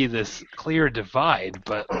used to be this clear divide,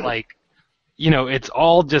 but like, it's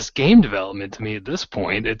all just game development to me at this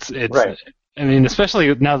point. It's right. I mean,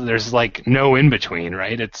 especially now that there's like no in between,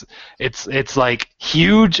 right? It's like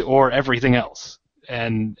huge or everything else,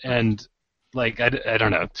 and like I don't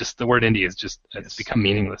know, just the word indie is just it's become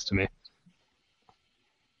meaningless to me.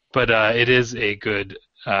 But it is a good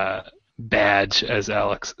badge, as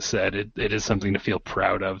Alex said. It is something to feel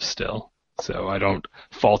proud of still. So I don't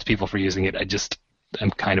fault people for using it.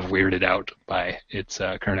 I'm kind of weirded out by its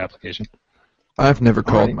current application. I've never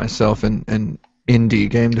called myself an indie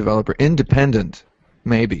game developer. Independent,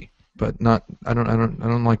 maybe, but not. I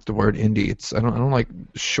don't like the word indie. I don't like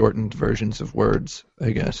shortened versions of words,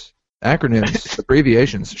 I guess. Acronyms,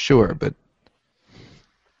 abbreviations, sure, but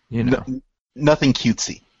nothing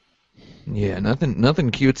cutesy. Yeah, nothing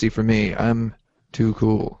cutesy for me. I'm too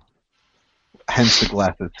cool. Hence the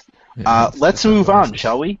glasses. Yeah, let's move on,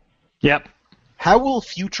 shall we? Yep. How will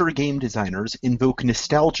future game designers invoke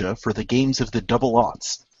nostalgia for the games of the double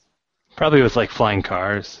aughts? Probably with like flying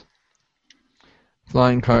cars.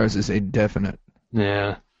 Flying cars is a definite.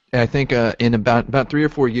 Yeah. I think in about 3 or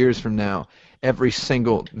 4 years from now, every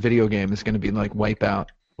single video game is going to be like Wipeout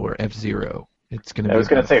or F-Zero. It's going to. I was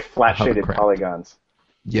going to say flat shaded polygons.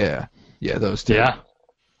 Yeah, those two. Yeah.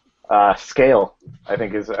 Scale, I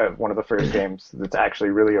think, is one of the first games that's actually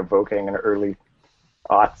really evoking an early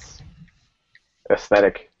aughts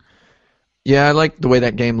aesthetic. Yeah, I like the way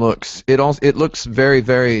that game looks. It looks very,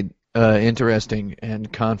 very interesting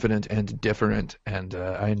and confident and different, and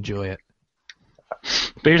I enjoy it.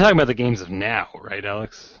 But you're talking about the games of now, right,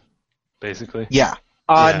 Alex? Basically? Yeah.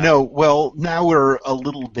 Yeah. No, well, now we're a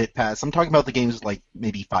little bit past. I'm talking about the games like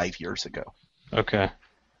maybe 5 years ago. Okay.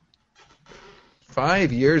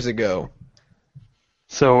 5 years ago.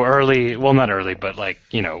 So early, well, not early, but like,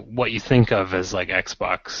 what you think of as like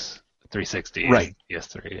Xbox 360 right. and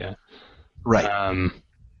PS3, yeah. Right.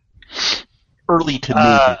 Early to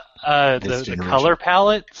mid. The color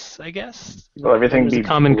palettes, I guess. Well, everything be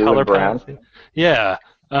common blue color and brown. palette. Yeah.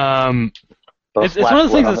 It's one of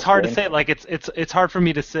those things that's hard to say. Like it's hard for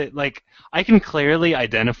me to say. Like I can clearly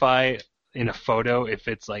identify in a photo if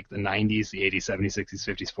it's like the 90s, the 80s, 70s, 60s,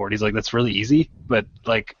 50s, 40s. Like that's really easy. But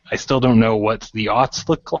like I still don't know what the aughts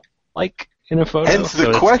look like in a photo. Hence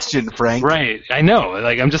the question, Frank. Right. I know.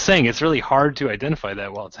 Like I'm just saying, it's really hard to identify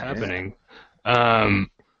that while it's happening. The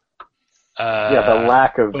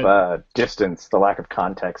lack of distance, the lack of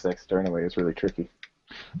context externally is really tricky.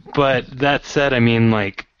 But that said, I mean,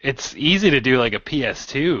 like, it's easy to do like a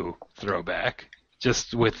PS2 throwback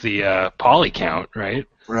just with the poly count, right?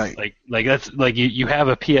 Right. Like that's like you have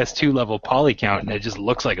a PS2 level poly count and it just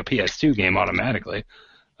looks like a PS2 game automatically.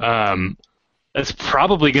 That's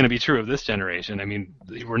probably going to be true of this generation. I mean,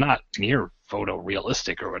 we're not near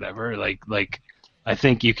photorealistic or whatever. Like I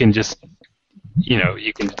think you can just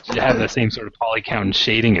you can have the same sort of poly count and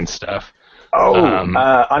shading and stuff.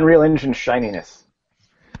 Unreal Engine shininess.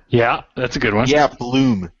 Yeah, that's a good one. Yeah,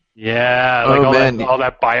 bloom. Yeah, like all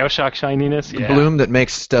that BioShock shininess. The bloom that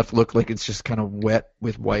makes stuff look like it's just kind of wet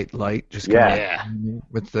with white light. Just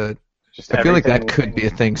with the. I feel like that could be a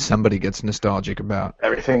thing somebody gets nostalgic about.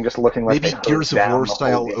 Everything just looking like maybe Gears of War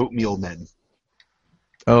style oatmeal men.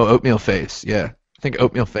 Oh, oatmeal face. Yeah, I think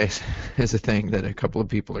oatmeal face is a thing that a couple of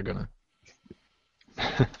people are gonna.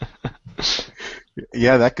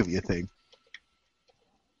 Yeah, that could be a thing.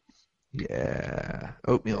 Yeah,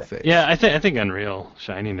 oatmeal face. Yeah, I think Unreal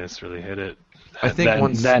shininess really hit it. I think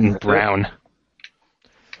once that and brown.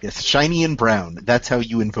 Yes, shiny and brown. That's how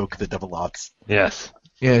you invoke the double aughts. Yes.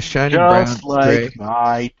 Yeah, shiny brown. Just like gray.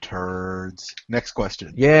 my turds. Next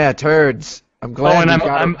question. Yeah, turds. I'm glad.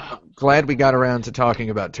 I'm glad we got around to talking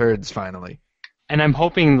about turds finally. And I'm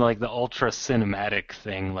hoping like the ultra cinematic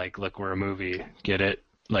thing, like look, we're a movie. Get it?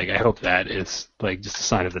 Like I hope that is like just a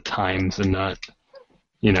sign of the times and not.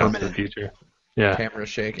 The future. Yeah. Camera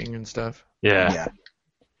shaking and stuff. Yeah.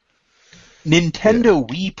 Nintendo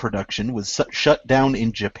Wii production was shut down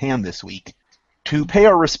in Japan this week. To pay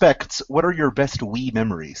our respects, what are your best Wii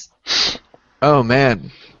memories? Oh,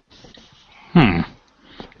 man.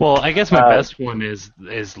 Well, I guess my best one is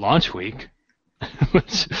launch week.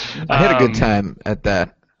 Which, I had a good time at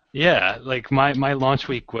that. Yeah, like my launch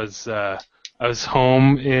week was I was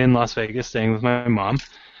home in Las Vegas staying with my mom,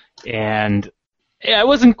 and I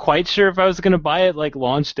wasn't quite sure if I was going to buy it like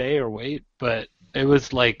launch day or wait, but it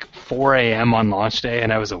was like 4 a.m. on launch day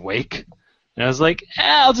and I was awake. And I was like,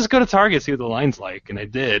 I'll just go to Target, see what the line's like. And I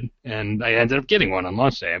did, and I ended up getting one on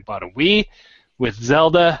launch day. I bought a Wii with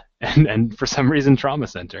Zelda and for some reason Trauma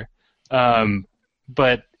Center.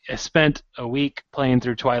 But I spent a week playing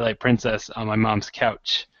through Twilight Princess on my mom's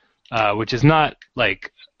couch, which is not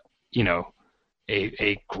like,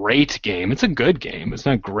 a great game. It's a good game. It's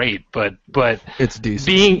not great, but it's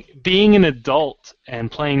decent. Being an adult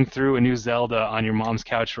and playing through a new Zelda on your mom's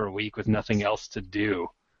couch for a week with nothing else to do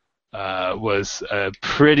was a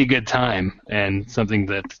pretty good time and something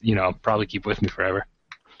that I'll probably keep with me forever.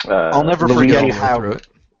 I'll never forget how.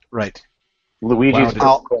 Right. Luigi's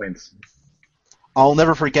Wow, coins. I'll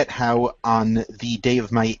never forget how on the day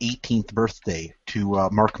of my 18th birthday, to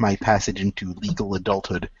mark my passage into legal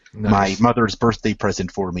adulthood, Nice. my mother's birthday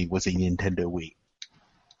present for me was a Nintendo Wii.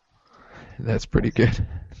 That's pretty good.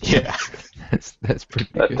 Yeah. That's pretty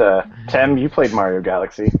But good. Tem, you played Mario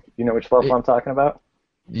Galaxy. You know which level I'm talking about?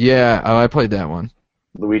 Yeah, I played that one.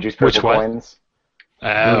 Luigi's purple Which one? coins.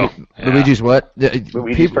 Oh, Luigi's what?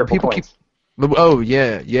 Luigi's purple coins. Oh,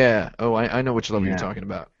 yeah. Oh, I know which level you're talking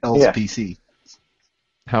about. L's PC.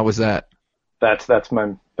 How was that? That's I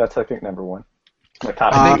think number one. My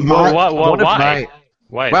top.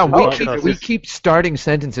 Why? Wow, we keep starting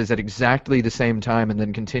sentences at exactly the same time and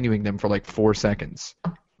then continuing them for like 4 seconds.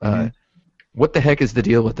 What the heck is the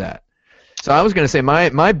deal with that? So I was going to say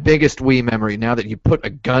my biggest Wii memory, now that you put a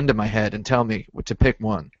gun to my head and tell me to pick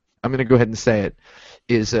one, I'm going to go ahead and say it,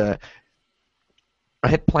 is I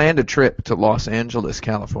had planned a trip to Los Angeles,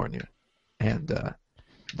 California, and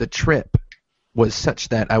the trip was such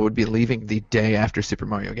that I would be leaving the day after Super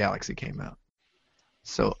Mario Galaxy came out.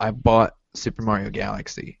 So I bought Super Mario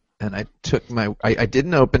Galaxy, and I took I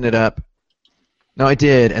didn't open it up. No, I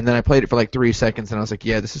did, and then I played it for like 3 seconds, and I was like,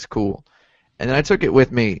 yeah, this is cool. And then I took it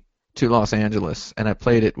with me to Los Angeles, and I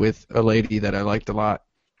played it with a lady that I liked a lot.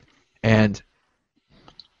 And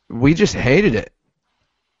we just hated it.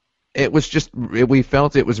 It was just, we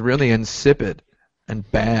felt it was really insipid and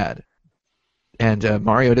bad. And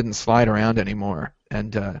Mario didn't slide around anymore.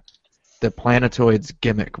 And the Planetoids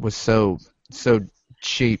gimmick was so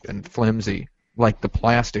cheap and flimsy, like the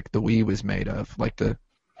plastic the Wii was made of, like the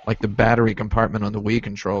battery compartment on the Wii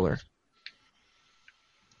controller.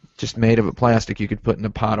 Just made of a plastic you could put in a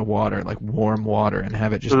pot of water, like warm water, and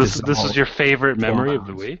have it just dissolve. This is your favorite memory of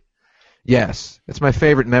the Wii? Yes, it's my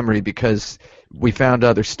favorite memory because we found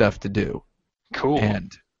other stuff to do. Cool.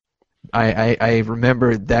 And I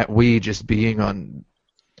remember that Wii just being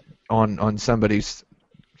on somebody's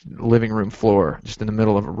living room floor, just in the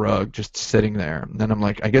middle of a rug, just sitting there. And then I'm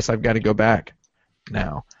like, I guess I've got to go back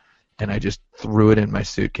now. And I just threw it in my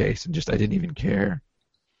suitcase and I didn't even care.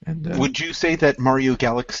 And would you say that Mario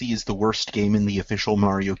Galaxy is the worst game in the official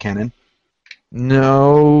Mario canon?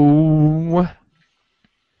 No.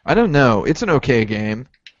 I don't know. It's an okay game.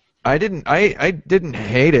 I didn't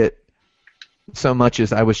hate it so much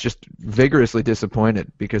as I was just vigorously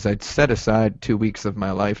disappointed because I'd set aside 2 weeks of my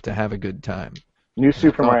life to have a good time. New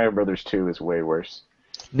Super Mario Bros. 2 is way worse.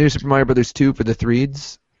 New Super Mario Bros. 2 for the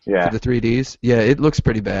 3Ds? Yeah. For the 3Ds? Yeah, it looks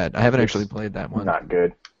pretty bad. I haven't actually played that one. Not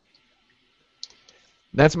good.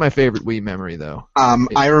 That's my favorite Wii memory, though.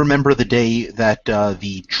 I remember the day that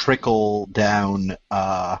the trickle down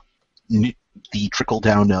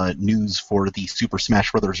news for the Super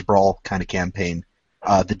Smash Bros. Brawl kind of campaign.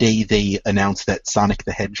 The day they announced that Sonic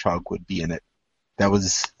the Hedgehog would be in it. That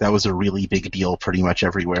was a really big deal, pretty much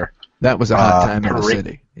everywhere. That was a hot time in the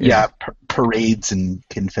city. Yeah, parades and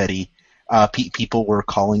confetti. People were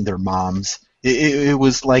calling their moms. It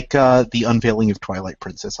was like the unveiling of Twilight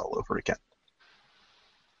Princess all over again.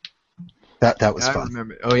 That was fun.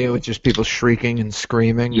 Remember. Oh yeah, with just people shrieking and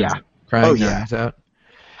screaming. Yeah. And crying their eyes out.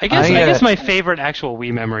 I guess my favorite actual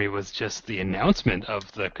Wii memory was just the announcement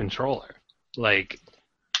of the controller,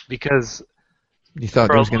 because you thought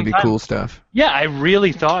there was going to be cool stuff. Yeah, I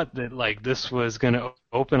really thought that this was going to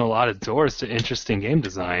open a lot of doors to interesting game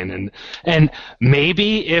design, and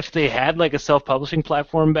maybe if they had a self-publishing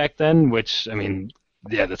platform back then, which I mean.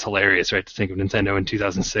 Yeah, that's hilarious, right, to think of Nintendo in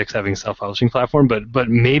 2006 having a self-publishing platform, but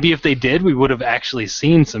maybe if they did, we would have actually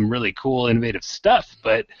seen some really cool, innovative stuff,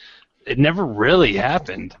 but it never really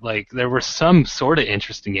happened. There were some sort of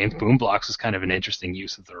interesting games. Boom Blocks was kind of an interesting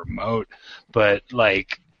use of the remote, but,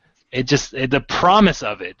 the promise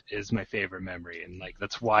of it is my favorite memory, and,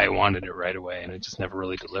 that's why I wanted it right away, and it just never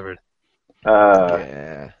really delivered.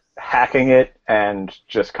 Hacking it and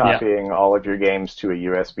just copying all of your games to a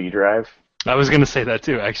USB drive. I was going to say that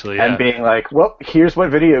too, actually. Yeah. And being like, well, here's what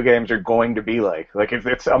video games are going to be like.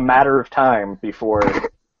 It's a matter of time before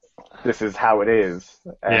this is how it is.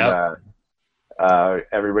 And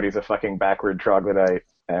everybody's a fucking backward troglodyte,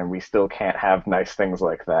 and we still can't have nice things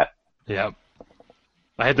like that. Yep.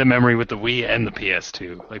 I had the memory with the Wii and the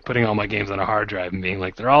PS2, putting all my games on a hard drive and being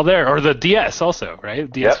like, they're all there. Or the DS also,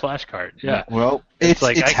 right? DS flash card. Yeah. Well, it's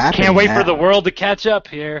I happening can't wait now. for the world to catch up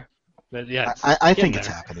here. But yeah, I think it's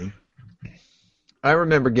happening. I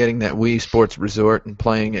remember getting that Wii Sports Resort and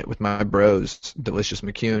playing it with my bros, Delicious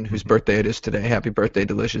McCune, whose birthday it is today. Happy birthday,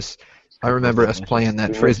 Delicious. I remember us playing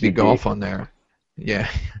that Frisbee golf on there. Yeah.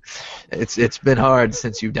 It's been hard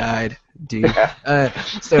since you died, dude.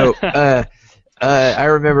 I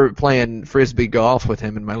remember playing frisbee golf with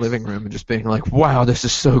him in my living room and just being like, "Wow, this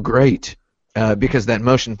is so great," because that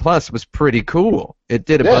Motion Plus was pretty cool. It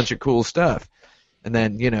did a bunch of cool stuff. And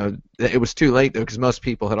then, it was too late, though, because most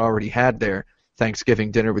people had already had their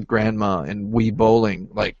Thanksgiving dinner with Grandma and Wii bowling,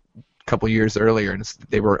 like, a couple years earlier, and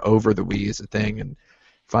they were over the Wii as a thing, and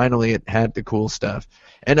finally it had the cool stuff.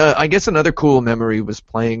 And I guess another cool memory was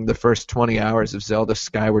playing the first 20 hours of Zelda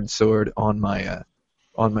Skyward Sword on my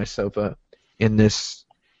sofa in this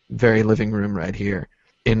very living room right here,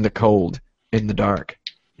 in the cold, in the dark,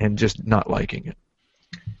 and just not liking it.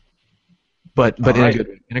 But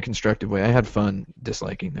in a constructive way. I had fun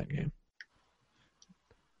disliking that game.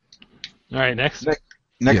 All right, next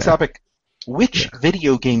topic. Which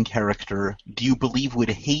video game character do you believe would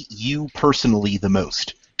hate you personally the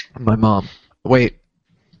most? My mom. Wait.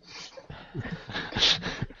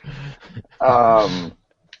 Um.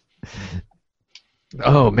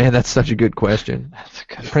 Oh man, that's such a good question. That's a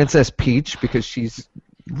good Princess Peach, because she's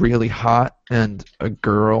really hot and a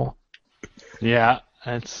girl. Yeah,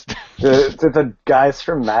 that's. Do the guys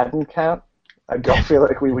from Madden count? I don't feel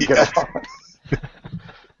like we would get along.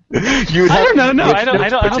 I don't know. No, I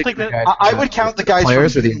don't think that. I would count the guys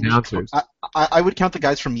players from or the announcers. I would count the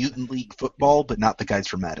guys from Mutant League Football, but not the guys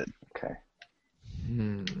from Madden. Okay.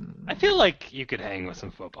 I feel like you could hang with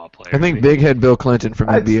some football players. I think Big Head Bill Clinton from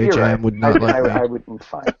NBA Jam would not like I me. wouldn't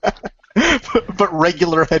fine. But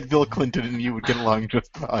regular head Bill Clinton and you would get along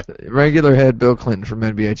just fine. Regular head Bill Clinton from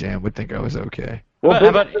NBA Jam would think I was okay. Well, how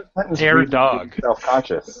about Clinton's Air really Dog?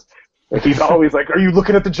 Self-conscious. Like he's always like, "Are you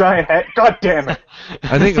looking at the giant head? God damn it!"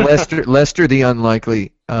 I think Lester the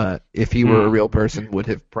Unlikely, if he were a real person, would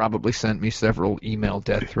have probably sent me several email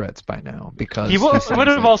death threats by now, because he would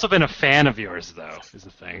have also been a fan of yours, though. Is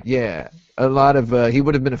the thing. Yeah, a lot of he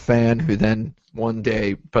would have been a fan who then one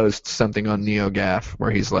day posts something on NeoGAF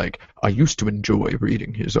where he's like, "I used to enjoy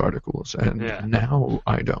reading his articles, and now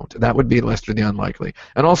I don't." That would be Lester the Unlikely,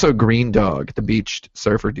 and also Green Dog, the beached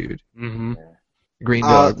surfer dude. Mm-hmm. Green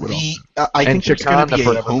Dog would I think there's going to be a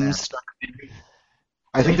Forever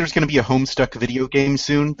I think there's going to be a Homestuck video game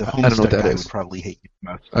soon. The Homestuck guy would probably hate you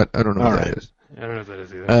most. I don't know what that is. I don't know what that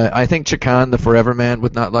is either. I think Chakan, the Forever Man,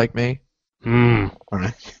 would not like me. All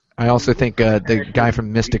right. I also think the guy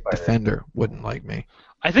from Mystic Defender wouldn't like me.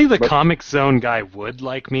 I think the Comic Zone guy would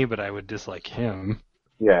like me, but I would dislike him.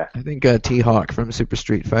 Yeah. I think T-Hawk from Super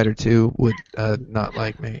Street Fighter 2 would not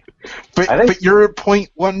like me. But you're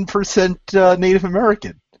 0.1% Native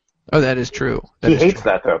American. Oh, that is true. He hates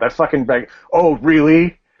that, though. That's fucking like, oh,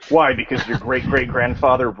 really? Why? Because your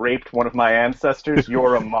great-great-grandfather raped one of my ancestors?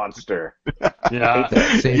 You're a monster. Yeah.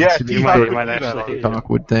 You might actually. T-Hawk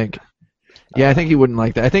would think. Yeah, I think he wouldn't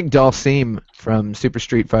like that. I think Dalsim from Super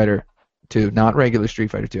Street Fighter 2, not regular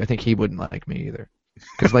Street Fighter 2, I think he wouldn't like me either.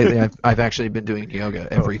 Because lately I've actually been doing yoga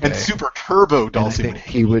every day. And Super Turbo Dalsim. I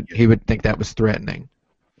think he would think that was threatening.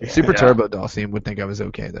 Super Turbo Dalsim would think I was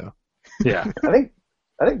okay though. Yeah. I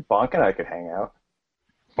think Bonk and I could hang out.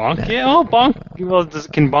 Bonk? Yeah, Bonk. Well,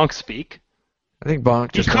 can Bonk speak? I think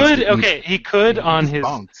Bonk just he could on his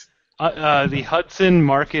the Hudson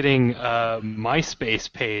Marketing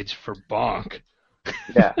MySpace page for Bonk.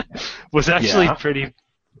 Yeah. Was actually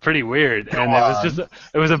pretty weird, and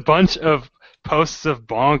it was a bunch of posts of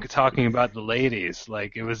Bonk talking about the ladies.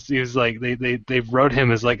 Like he was like they wrote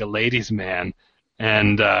him as like a ladies' man,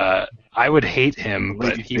 and I would hate him,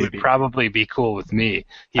 but he would probably be cool with me.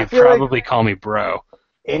 He'd probably call me bro.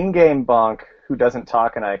 In-game Bonk, who doesn't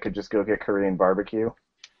talk, and I could just go get Korean barbecue.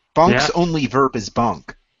 Bonk's only verb is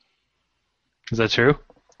bonk. Is that true?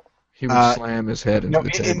 He would slam his head into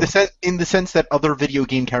the table. In the sense that other video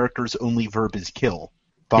game characters' only verb is kill.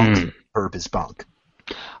 Bonk's verb is bonk.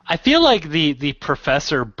 I feel like the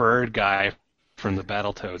Professor Bird guy from the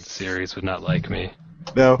Battletoads series would not like me.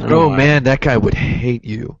 No. Oh man, that guy would hate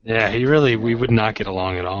you. Yeah, we would not get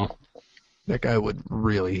along at all. That guy would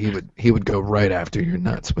really, he would go right after your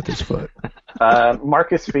nuts with his foot.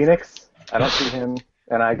 Marcus Phoenix, I don't see him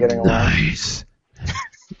and I getting along. Nice.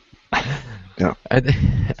 No. I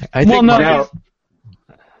think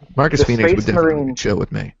Marcus Phoenix would definitely chill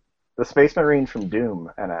with me. The Space Marine from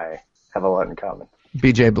Doom and I have a lot in common.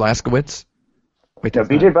 BJ Blazkowicz? Wait, no,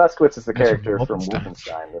 BJ Blazkowicz is the character from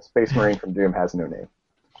Wolfenstein. The Space Marine from Doom has no name.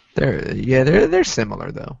 They're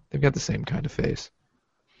similar though. They've got the same kind of face.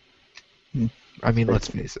 I mean, let's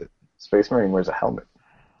face it. Space Marine wears a helmet.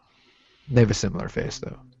 They have a similar face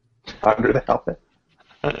though. Under the helmet.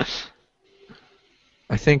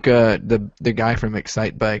 I think the guy from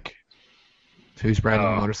Excite Bike, who's riding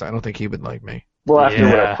a motorcycle, I don't think he would like me. Well, after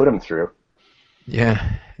what I put him through.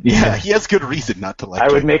 Yeah. Yeah, he has good reason not to like I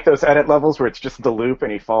it. would make those edit levels where it's just the loop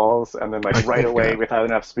and he falls, and then like right think, away without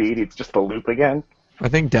enough speed, it's just the loop again. I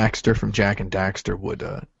think Daxter from Jack and Daxter would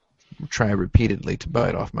try repeatedly to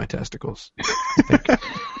bite off my testicles. I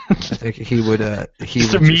think he would.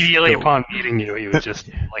 Just immediately upon meeting you, he would just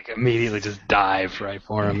like immediately just dive right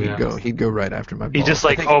for him. He'd go right after my balls. He'd just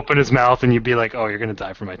like open his mouth, and you'd be like, "Oh, you're gonna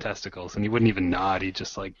die for my testicles," and he wouldn't even nod. He'd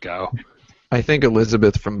just like go. I think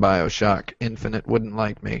Elizabeth from BioShock Infinite wouldn't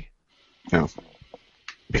like me. No.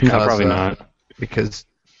 Because, probably not. Because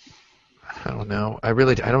I don't know. I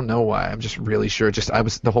don't know why. I'm just really sure.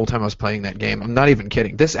 The whole time I was playing that game. I'm not even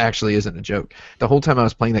kidding. This actually isn't a joke. The whole time I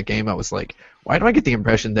was playing that game, I was like, why do I get the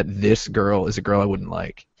impression that this girl is a girl I wouldn't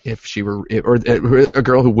like if she were, or a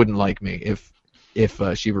girl who wouldn't like me if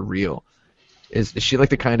she were real? Is she like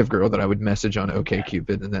the kind of girl that I would message on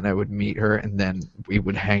OkCupid, and then I would meet her, and then we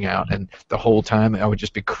would hang out, and the whole time I would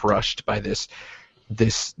just be crushed by this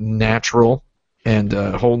natural and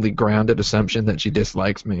wholly grounded assumption that she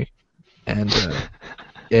dislikes me, and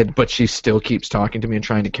but she still keeps talking to me and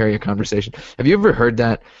trying to carry a conversation. Have you ever heard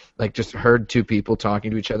that? Like, just heard two people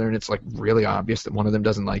talking to each other, and it's like really obvious that one of them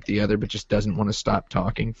doesn't like the other, but just doesn't want to stop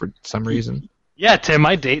talking for some reason. Yeah, Tim,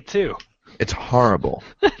 I date too. It's horrible.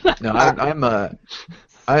 No, I'm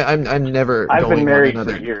never. I've been married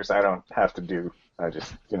for years. I don't have to do. I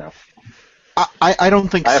just, I don't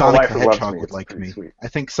think I have a Sonic wife the who loves Hedgehog me. would It's like pretty me. sweet. I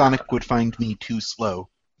think Sonic would find me too slow.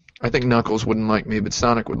 I think Knuckles wouldn't like me, but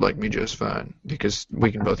Sonic would like me just fine because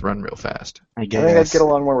we can both run real fast. I I guess. think I'd get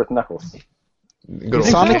along more with Knuckles. Good old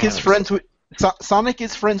Sonic Knuckles. is friends with Sonic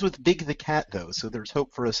is friends with Big the Cat, though, so there's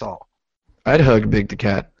hope for us all. I'd hug Big the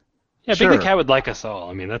Cat. Yeah, Sure. Big the Cat would like us all.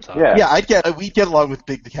 I mean, that's all. Yeah. Yeah, we'd get along with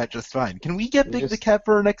Big the Cat just fine. Can we get Big the Cat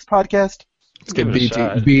for our next podcast? Let's get Give it a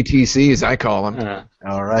shot. BTCs, I call them. Yeah.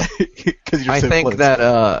 All right, because you're I so think close.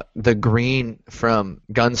 that the Green from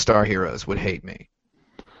Gunstar Heroes would hate me.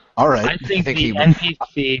 All I right. think think the he would-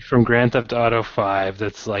 NPC from Grand Theft Auto 5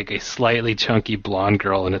 that's like a slightly chunky blonde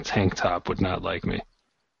girl in a tank top would not like me.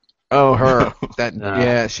 Oh, her. That No.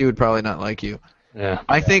 Yeah, she would probably not like you. Yeah.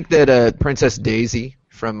 I think that Princess Daisy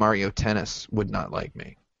from Mario Tennis would not like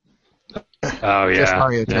me. Oh, yeah. Just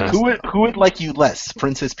Mario yeah. Tennis. Who would like you less,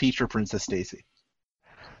 Princess Peach or Princess Daisy?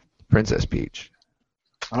 Princess Peach.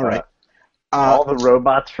 All right. All the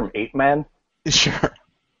robots from PAC-MAN. Sure.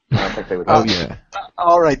 I don't think they would. Oh, yeah.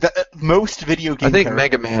 All right. Most video game. I think characters-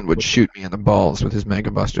 Mega Man would shoot me in the balls with his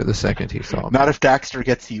Mega Buster the second he saw me. Not if Daxter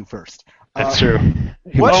gets to you first. That's true.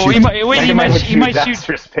 What? Oh, he might, wait, he might shoot.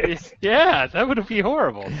 Daxter's face. Yeah, that would be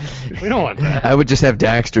horrible. We don't want that. I would just have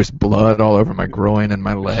Daxter's blood all over my groin and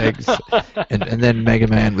my legs, and then Mega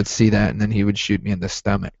Man would see that, and then he would shoot me in the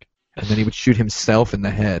stomach, and then he would shoot himself in the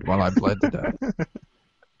head while I bled to death.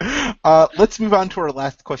 Let's move on to our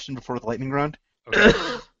last question before the lightning round. Okay.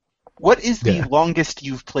 What is the Yeah. longest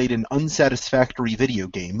you've played an unsatisfactory video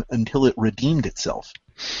game until it redeemed itself?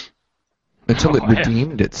 Until it Oh, yeah.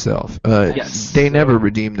 redeemed itself. Yes. They never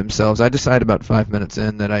redeemed themselves. I decide about 5 minutes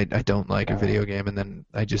in that I don't like a video game, and then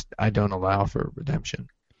I don't allow for redemption.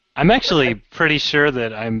 I'm actually pretty sure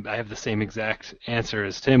that I have the same exact answer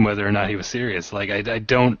as Tim, whether or not he was serious. Like I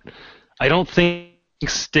don't think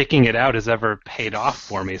sticking it out has ever paid off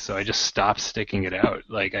for me, so I just stopped sticking it out.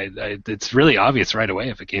 Like it's really obvious right away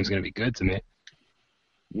if a game's going to be good to me.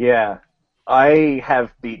 Yeah, I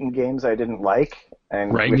have beaten games I didn't like,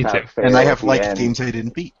 and Right, me without too. fail And I at have the liked end, games I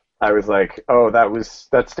didn't beat. I was like, oh,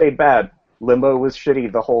 that stayed bad. Limbo was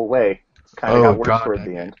shitty the whole way. Kind of Oh, got worse God. toward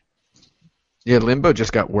the end. Yeah, Limbo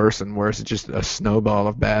just got worse and worse. It's just a snowball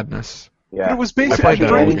of badness. Yeah, But it was played basically that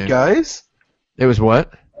Braid, whole game. guys. It was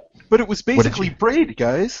what? But it was did basically you- Braid,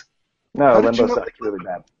 guys. no, How did you Limbo know- sucked really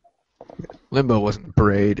bad. Limbo wasn't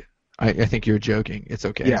Braid. I think you're joking. It's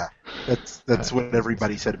okay. Yeah, that's what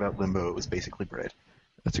everybody said about Limbo. It was basically Braid.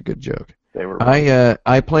 That's a good joke. They were.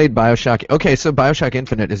 I played BioShock. Okay, so BioShock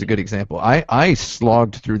Infinite is a good example. I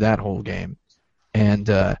slogged through that whole game, and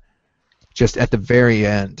just at the very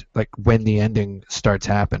end, like when the ending starts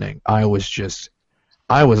happening, I was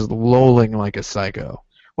lolling like a psycho.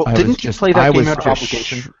 Well, I didn't was you just- play I that game was out of just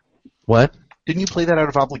obligation? What? Didn't you play that out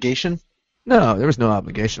of obligation? No, there was no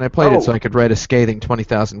obligation. I played it so Oh. I could write a scathing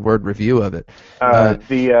 20,000 word review of it.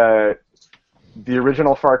 The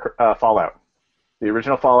original Fallout. The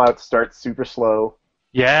original Fallout starts super slow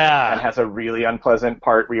and Yeah. has a really unpleasant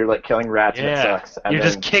part where you're like killing rats and it Yeah. sucks. And You're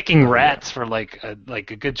then, just kicking rats for like a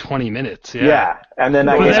good 20 minutes. Yeah. yeah, and then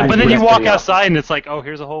that But game then, is but then you really walk awesome. outside and it's like, oh,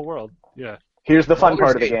 here's a whole world. Yeah. Here's the fun Baldur's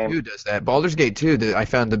part of the Gate game. 2 does that. Baldur's Gate 2, I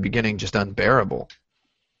found the beginning just unbearable.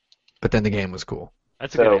 But then the game was cool.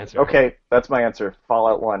 That's a good answer. Okay, that's my answer.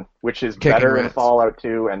 Fallout 1, which is better in Fallout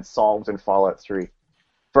 2 and solves in Fallout 3.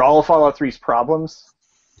 For all of Fallout 3's problems,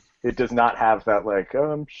 it does not have that, like,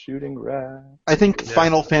 I'm shooting rats. I think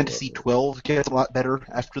Final Fantasy 12 gets a lot better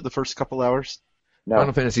after the first couple hours. No.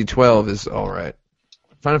 Final Fantasy 12 is alright.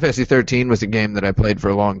 Final Fantasy 13 was a game that I played for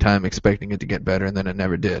a long time expecting it to get better, and then it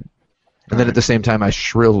never did. And then at the same time, I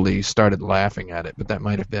shrilly started laughing at it, but that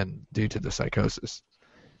might have been due to the psychosis.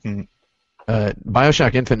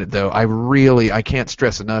 Bioshock Infinite, though, I can't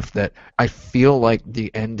stress enough that I feel like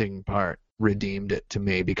the ending part redeemed it to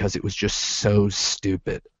me because it was just so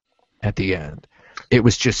stupid at the end. It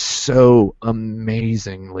was just so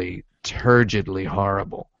amazingly, turgidly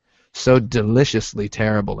horrible, so deliciously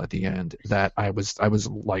terrible at the end that I was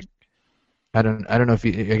like, I don't know if I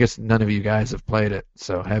guess none of you guys have played it,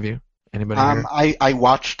 so have you? Anybody here? I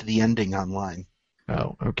watched the ending online.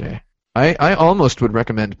 Oh, okay. I almost would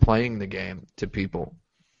recommend playing the game to people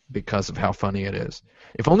because of how funny it is.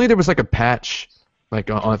 If only there was like a patch like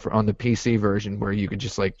on the PC version where you could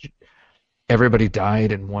just like everybody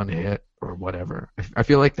died in one hit or whatever. I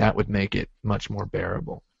feel like that would make it much more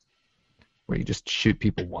bearable. Where you just shoot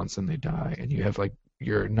people once and they die, and you have like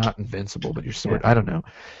you're not invincible, but you're sort. I don't know.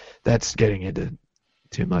 That's getting into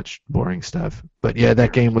too much boring stuff. But yeah,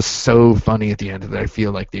 that game was so funny at the end that I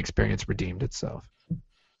feel like the experience redeemed itself.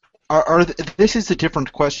 This is a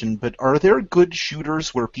different question, but are there good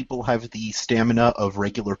shooters where people have the stamina of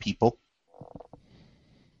regular people?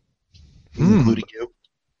 Including you?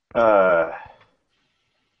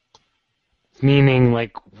 Meaning,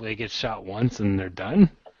 like, they get shot once and they're done?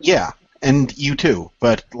 Yeah, and you too,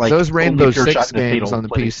 but like... Those Rainbow only if you're Six shot in a games fatal on the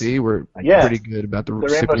place. PC were pretty good about the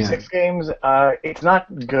Rainbow Six games, it's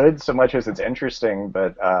not good so much as it's interesting,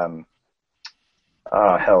 but,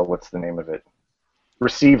 what's the name of it?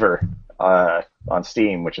 Receiver on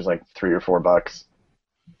Steam, which is like $3 or $4,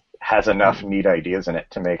 has enough neat ideas in it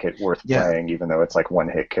to make it worth playing, even though it's like one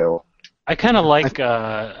hit kill. I kind of like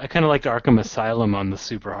Arkham Asylum on the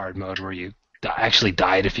super hard mode where you actually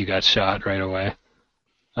died if you got shot right away.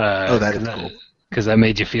 That is cool. Because that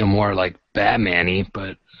made you feel more like Batman-y,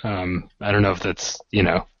 but I don't know if that's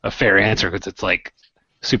a fair answer because it's like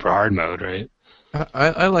super hard mode, right?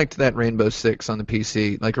 I liked that Rainbow Six on the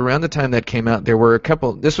PC. Like around the time that came out, there were a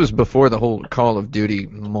couple. This was before the whole Call of Duty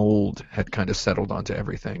mold had kind of settled onto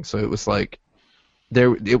everything. So it was like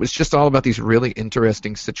it was just all about these really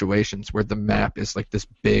interesting situations where the map is like this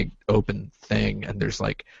big open thing, and there's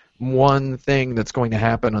like one thing that's going to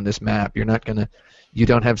happen on this map. You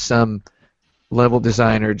don't have some level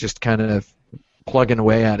designer just kind of plugging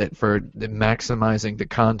away at it for maximizing the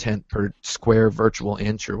content per square virtual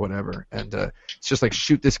inch or whatever, and it's just like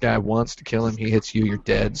shoot this guy once to kill him, he hits you, you're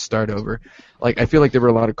dead, start over. Like I feel like there were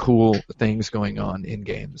a lot of cool things going on in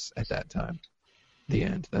games at that time. The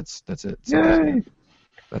end. That's it. So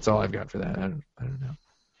that's all I've got for that. I don't know.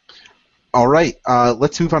 All right,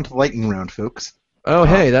 let's move on to the lightning round, folks. Oh,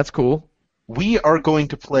 hey, that's cool. We are going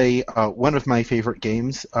to play one of my favorite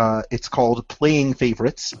games. It's called Playing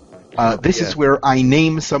Favorites. This is where I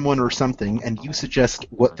name someone or something, and you suggest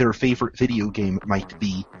what their favorite video game might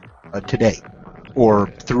be today, or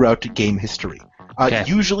throughout game history. Okay.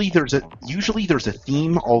 Usually there's a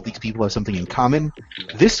theme. All these people have something in common.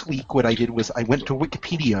 This week, what I did was I went to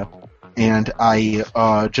Wikipedia and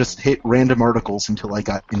I just hit random articles until I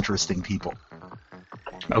got interesting people.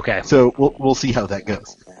 Okay. So we'll see how that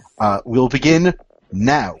goes. We'll begin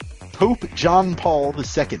now. Pope John Paul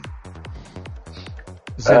II.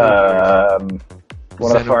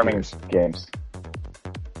 One of the farming games.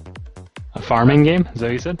 A farming game? Is that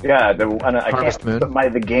what you said? Yeah, the one Harvest Moon.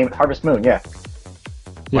 The game Harvest Moon. Yeah.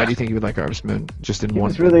 Why do you think you would like Harvest Moon? Just in He one.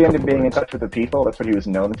 was really into couple being in words. touch with the people. That's what he was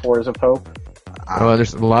known for as a pope. Oh,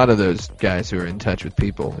 there's a lot of those guys who are in touch with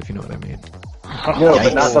people, if you know what I mean. No,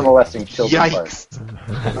 but not the molesting children part.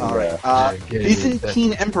 Yikes! All right. Yeah,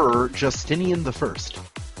 Byzantine Emperor Justinian I.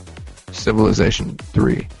 Civilization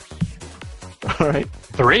 3. All right.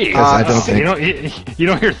 3? I don't think- you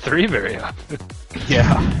don't hear 3 very often.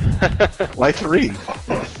 Yeah. Why 3?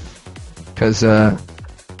 Because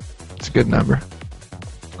it's a good number.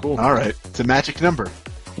 Cool. All right. It's a magic number.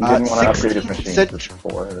 He didn't want to upgrade his 16th machine cent-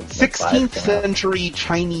 before. 16th century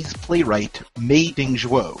Chinese playwright Mei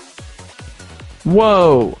Dingzhuo.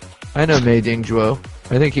 Whoa! I know Mei Dingzhuo.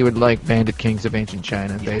 I think he would like Bandit Kings of Ancient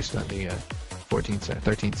China, based on the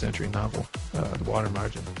 13th century novel, The Water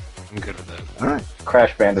Margin. I'm good with that. All right.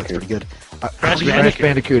 Crash That's Bandicoot. pretty good. Crash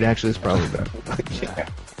Bandicoot actually is probably better. Yeah.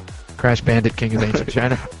 Crash Bandit King of Ancient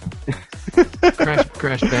China.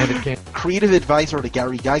 Crash Bandit King. Creative advisor to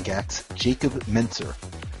Gary Gygax, Jacob Menzer.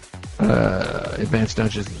 Advanced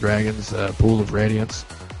Dungeons and Dragons, Pool of Radiance.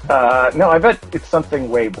 No, I bet it's something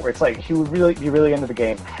way more. It's like he would really be really into the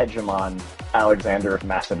game Hegemon, Alexander of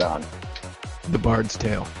Macedon. The Bard's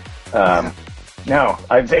Tale. No,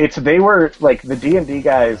 they were like the D&D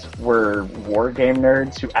guys were war game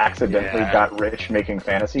nerds who accidentally got rich making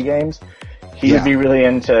fantasy games. He would be really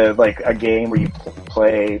into like a game where you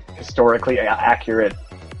play historically accurate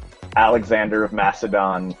Alexander of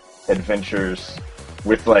Macedon adventures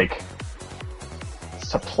with like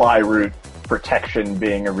supply route protection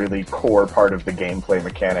being a really core part of the gameplay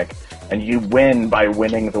mechanic, and you win by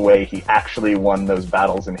winning the way he actually won those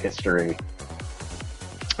battles in history.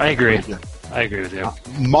 I agree. I agree with you.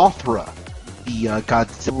 Mothra, the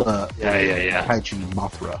Godzilla Kaiju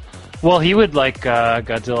Mothra. Well, he would like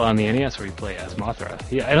Godzilla on the NES where you play as Mothra.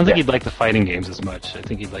 I don't think he'd like the fighting games as much. I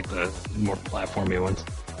think he'd like the more platformy ones.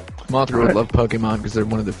 Mothra would love Pokemon because they're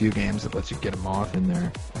one of the few games that lets you get a moth in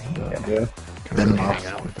there. And, Then hang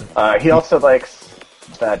out with it. He also likes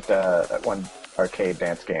that one arcade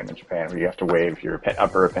dance game in Japan where you have to wave your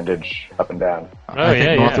upper appendage up and down. I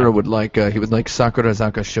think Mothra would like he would like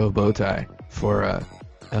Sakurazaka Shobotai for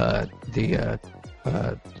the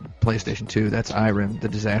PlayStation 2. That's IRIM, the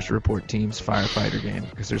Disaster Report Team's firefighter game,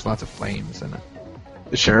 because there's lots of flames in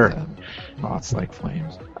it. Sure. Moths like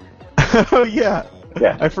flames. Oh yeah.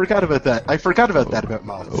 Yeah. I forgot about that. About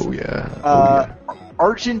moths. Oh yeah.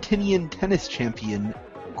 Argentinian tennis champion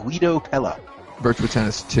Guido Pella. Virtua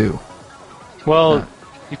Tennis 2. Well,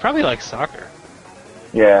 he probably likes soccer.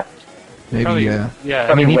 Yeah. Maybe, Probably, yeah. Yeah, I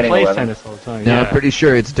Probably mean, he winning plays 11. tennis all the time. No, yeah. I'm pretty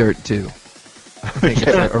sure it's Dirt 2. I think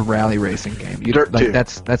it's a rally racing game. Dirt 2.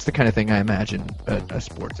 That's the kind of thing I imagine a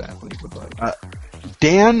sports athlete would like.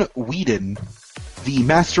 Dan Whedon, the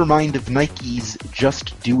mastermind of Nike's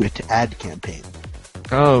Just Do It ad campaign.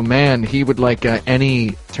 Oh man, he would like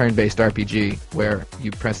any turn-based RPG where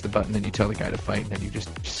you press the button and you tell the guy to fight, and then you just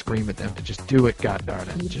scream at them to just do it. God darn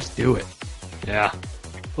it, just do it. Yeah.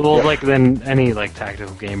 Well, like then any like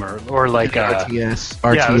tactical game or like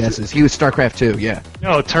RTSs. He was StarCraft 2. Yeah.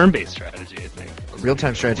 No, turn-based strategy. I think.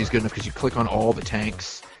 Real-time strategy is good enough because you click on all the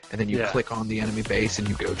tanks, and then you click on the enemy base, and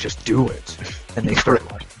you go, just do it, and they start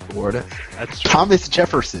watching toward it. That's true. Thomas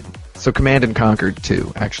Jefferson. So Command and Conquer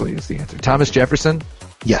 2 actually is the answer. Thomas Jefferson.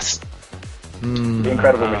 Yes. The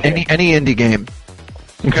Incredible Machine. Any indie game.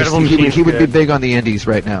 Incredible He Machine. would be big on the indies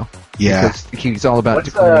right now. Yeah. Because he's all about What's,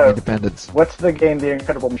 declaring independence. What's the game the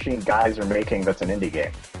Incredible Machine guys are making that's an indie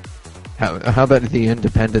game? How about the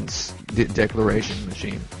Independence Declaration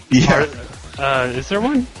Machine? Yeah. Is there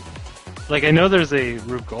one? Like, I know there's a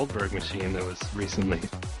Rube Goldberg machine that was recently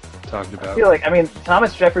talked about. I feel like,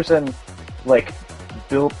 Thomas Jefferson, like,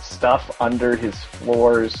 built stuff under his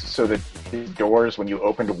floors so that his doors, when you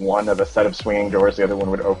opened one of a set of swinging doors, the other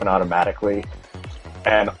one would open automatically.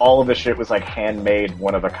 And all of the shit was, like, handmade,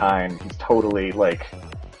 one of a kind. He's totally, like,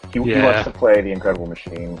 he wants to play the Incredible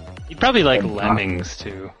Machine. He'd probably like Lemmings,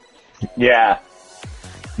 too. Yeah.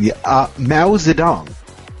 Yeah. Mao Zedong.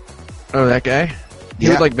 Oh, that guy? He Yeah.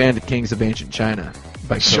 would like Bandit Kings of Ancient China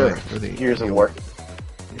by Sure. for the Years of War.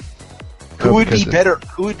 Who would be because better?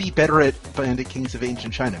 Who would be better at Bandit Kings of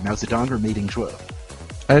Ancient China, Mao Zedong or Mei Ding-zhuo?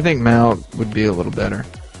 I think Mao would be a little better.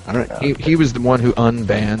 I don't know. He was the one who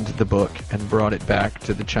unbanned the book and brought it back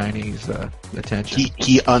to the Chinese attention.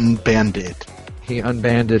 He unbanned it. He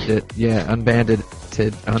unbanned it. Yeah, unbanned it.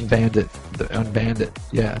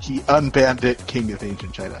 Yeah. He unbanned it. King of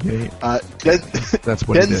Ancient China. Yeah, that's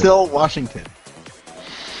what he did. Denzel Washington.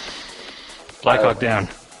 Black Hawk Down.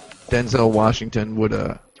 Denzel Washington would,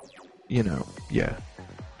 yeah.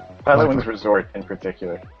 Pilot Wings Resort in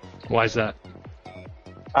particular. Why is that?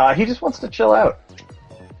 He just wants to chill out.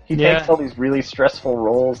 He takes all these really stressful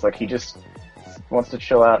roles, like he just wants to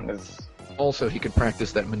chill out and is... Also, he could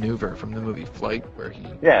practice that maneuver from the movie Flight, where he...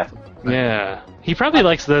 Yeah. He probably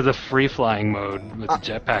likes the free-flying mode with the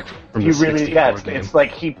jetpack from the 64 game. It's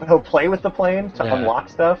like he'll play with the plane to unlock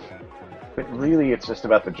stuff, but really it's just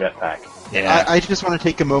about the jetpack. Yeah. I just want to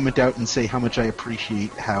take a moment out and say how much I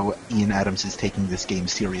appreciate how Ian Adams is taking this game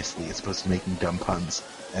seriously as opposed to making dumb puns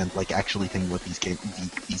and like actually thinking what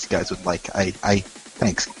these guys would like.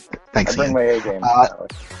 Thanks I bring Ian. my A game.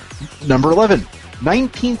 Number 11,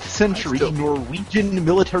 19th century Norwegian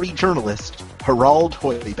military journalist Harald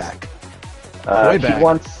Høyback. He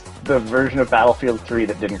wants the version of Battlefield 3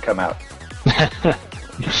 that didn't come out.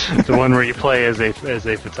 The one where you play as a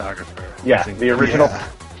photographer. Yeah, the original. Yeah.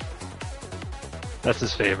 That's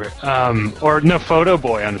his favorite. Or no, Photo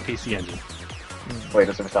Boy on the PC Engine. Wait,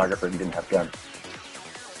 as a photographer, he didn't have guns.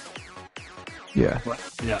 Yeah.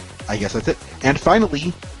 Yeah. I guess that's it. And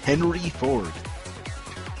finally, Henry Ford.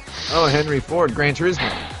 Oh, Henry Ford, Gran Turismo.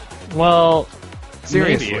 Well,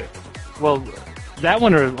 Seriously. maybe. Well, that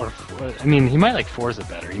one or I mean, he might like Forza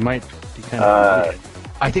better. He might be kind of.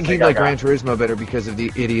 I think he'd like Gran Turismo better because of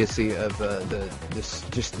the idiocy of the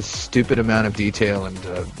stupid amount of detail and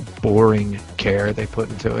boring care they put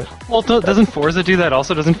into it. Well, doesn't Forza do that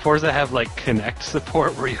also? Doesn't Forza have like Connect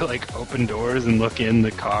support where you like open doors and look in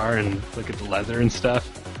the car and look at the leather and stuff?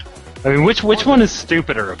 I mean, which one is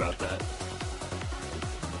stupider about that?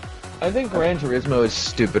 I think Gran Turismo is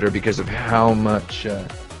stupider because of how much.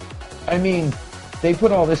 I mean, they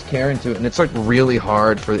put all this care into it, and it's like really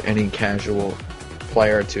hard for any casual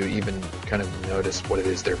player to even kind of notice what it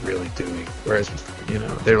is they're really doing. Whereas,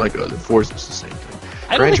 they're like, oh, the Forza's the same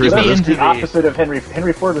thing. Gran Turismo is the opposite of Henry.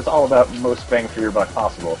 Henry Ford is all about most bang for your buck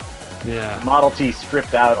possible. Yeah. Model T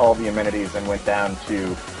stripped out all the amenities and went down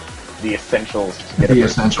to the essentials to get a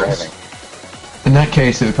person driving. In that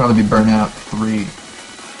case, it would probably be Burnout 3.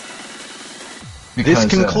 This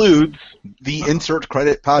concludes the Insert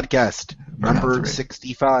Credit Podcast, number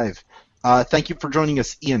 65. Thank you for joining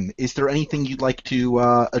us, Ian. Is there anything you'd like to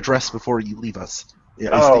address before you leave us? You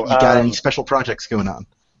got any special projects going on?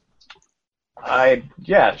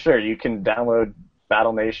 Yeah, sure. You can download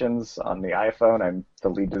Battle Nations on the iPhone. I'm the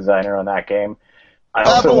lead designer on that game. I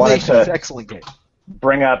also wanted to excellent game.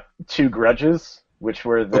 Bring up two grudges, which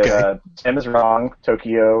were the Tim is Wrong,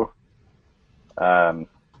 Tokyo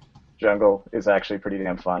Jungle is actually pretty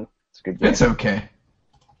damn fun. It's a good game. It's okay.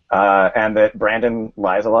 And that Brandon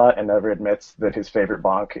lies a lot and never admits that his favorite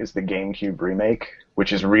bonk is the GameCube remake,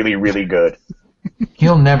 which is really, really good.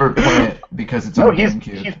 He'll never play it because it's on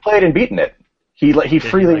GameCube. He's played and beaten it. He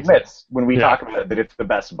freely admits when we talk about it that it's the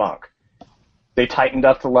best bonk. They tightened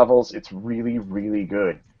up the levels. It's really, really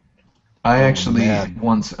good. I actually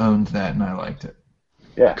once owned that and I liked it.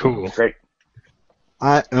 Yeah, cool. Great.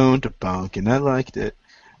 I owned a bonk and I liked it.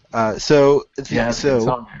 If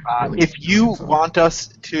you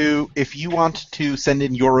want to send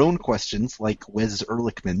in your own questions, like Wes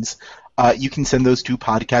Ehrlichman's, you can send those to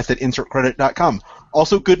podcast@insertcredit.com.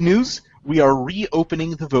 Also, good news: we are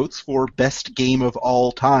reopening the votes for best game of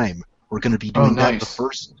all time. We're going to be doing that the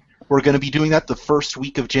first. We're going to be doing that the first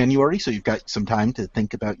week of January, so you've got some time to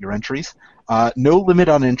think about your entries. No limit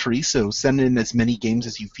on entries, so send in as many games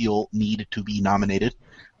as you feel need to be nominated.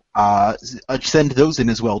 Send those in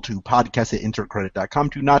as well to podcast@insertcredit.com.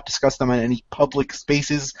 Do not discuss them in any public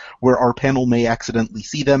spaces where our panel may accidentally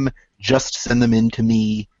see them. Just send them in to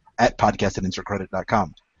me at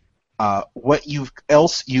podcast@insertcredit.com. What you've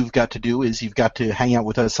got to do is you've got to hang out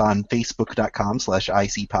with us on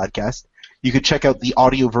facebook.com/ICPodcast. You could check out the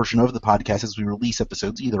audio version of the podcast as we release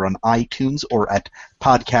episodes either on iTunes or at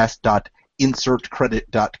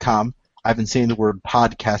podcast.insertcredit.com. I've been saying the word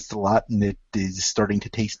podcast a lot, and it is starting to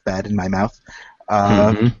taste bad in my mouth.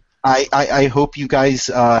 I hope you guys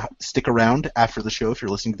stick around after the show if you're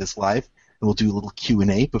listening to this live, and we'll do a little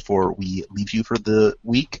Q&A before we leave you for the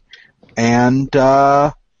week. And,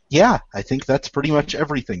 I think that's pretty much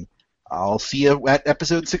everything. I'll see you at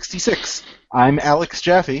episode 66. I'm Alex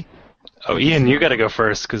Jaffe. Oh, Ian, you got to go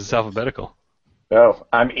first because it's alphabetical. Oh,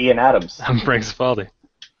 I'm Ian Adams. I'm Frank Spaldi.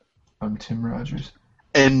 I'm Tim Rogers.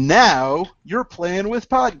 And now you're playing with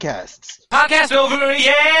podcasts. Podcast over,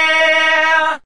 yeah!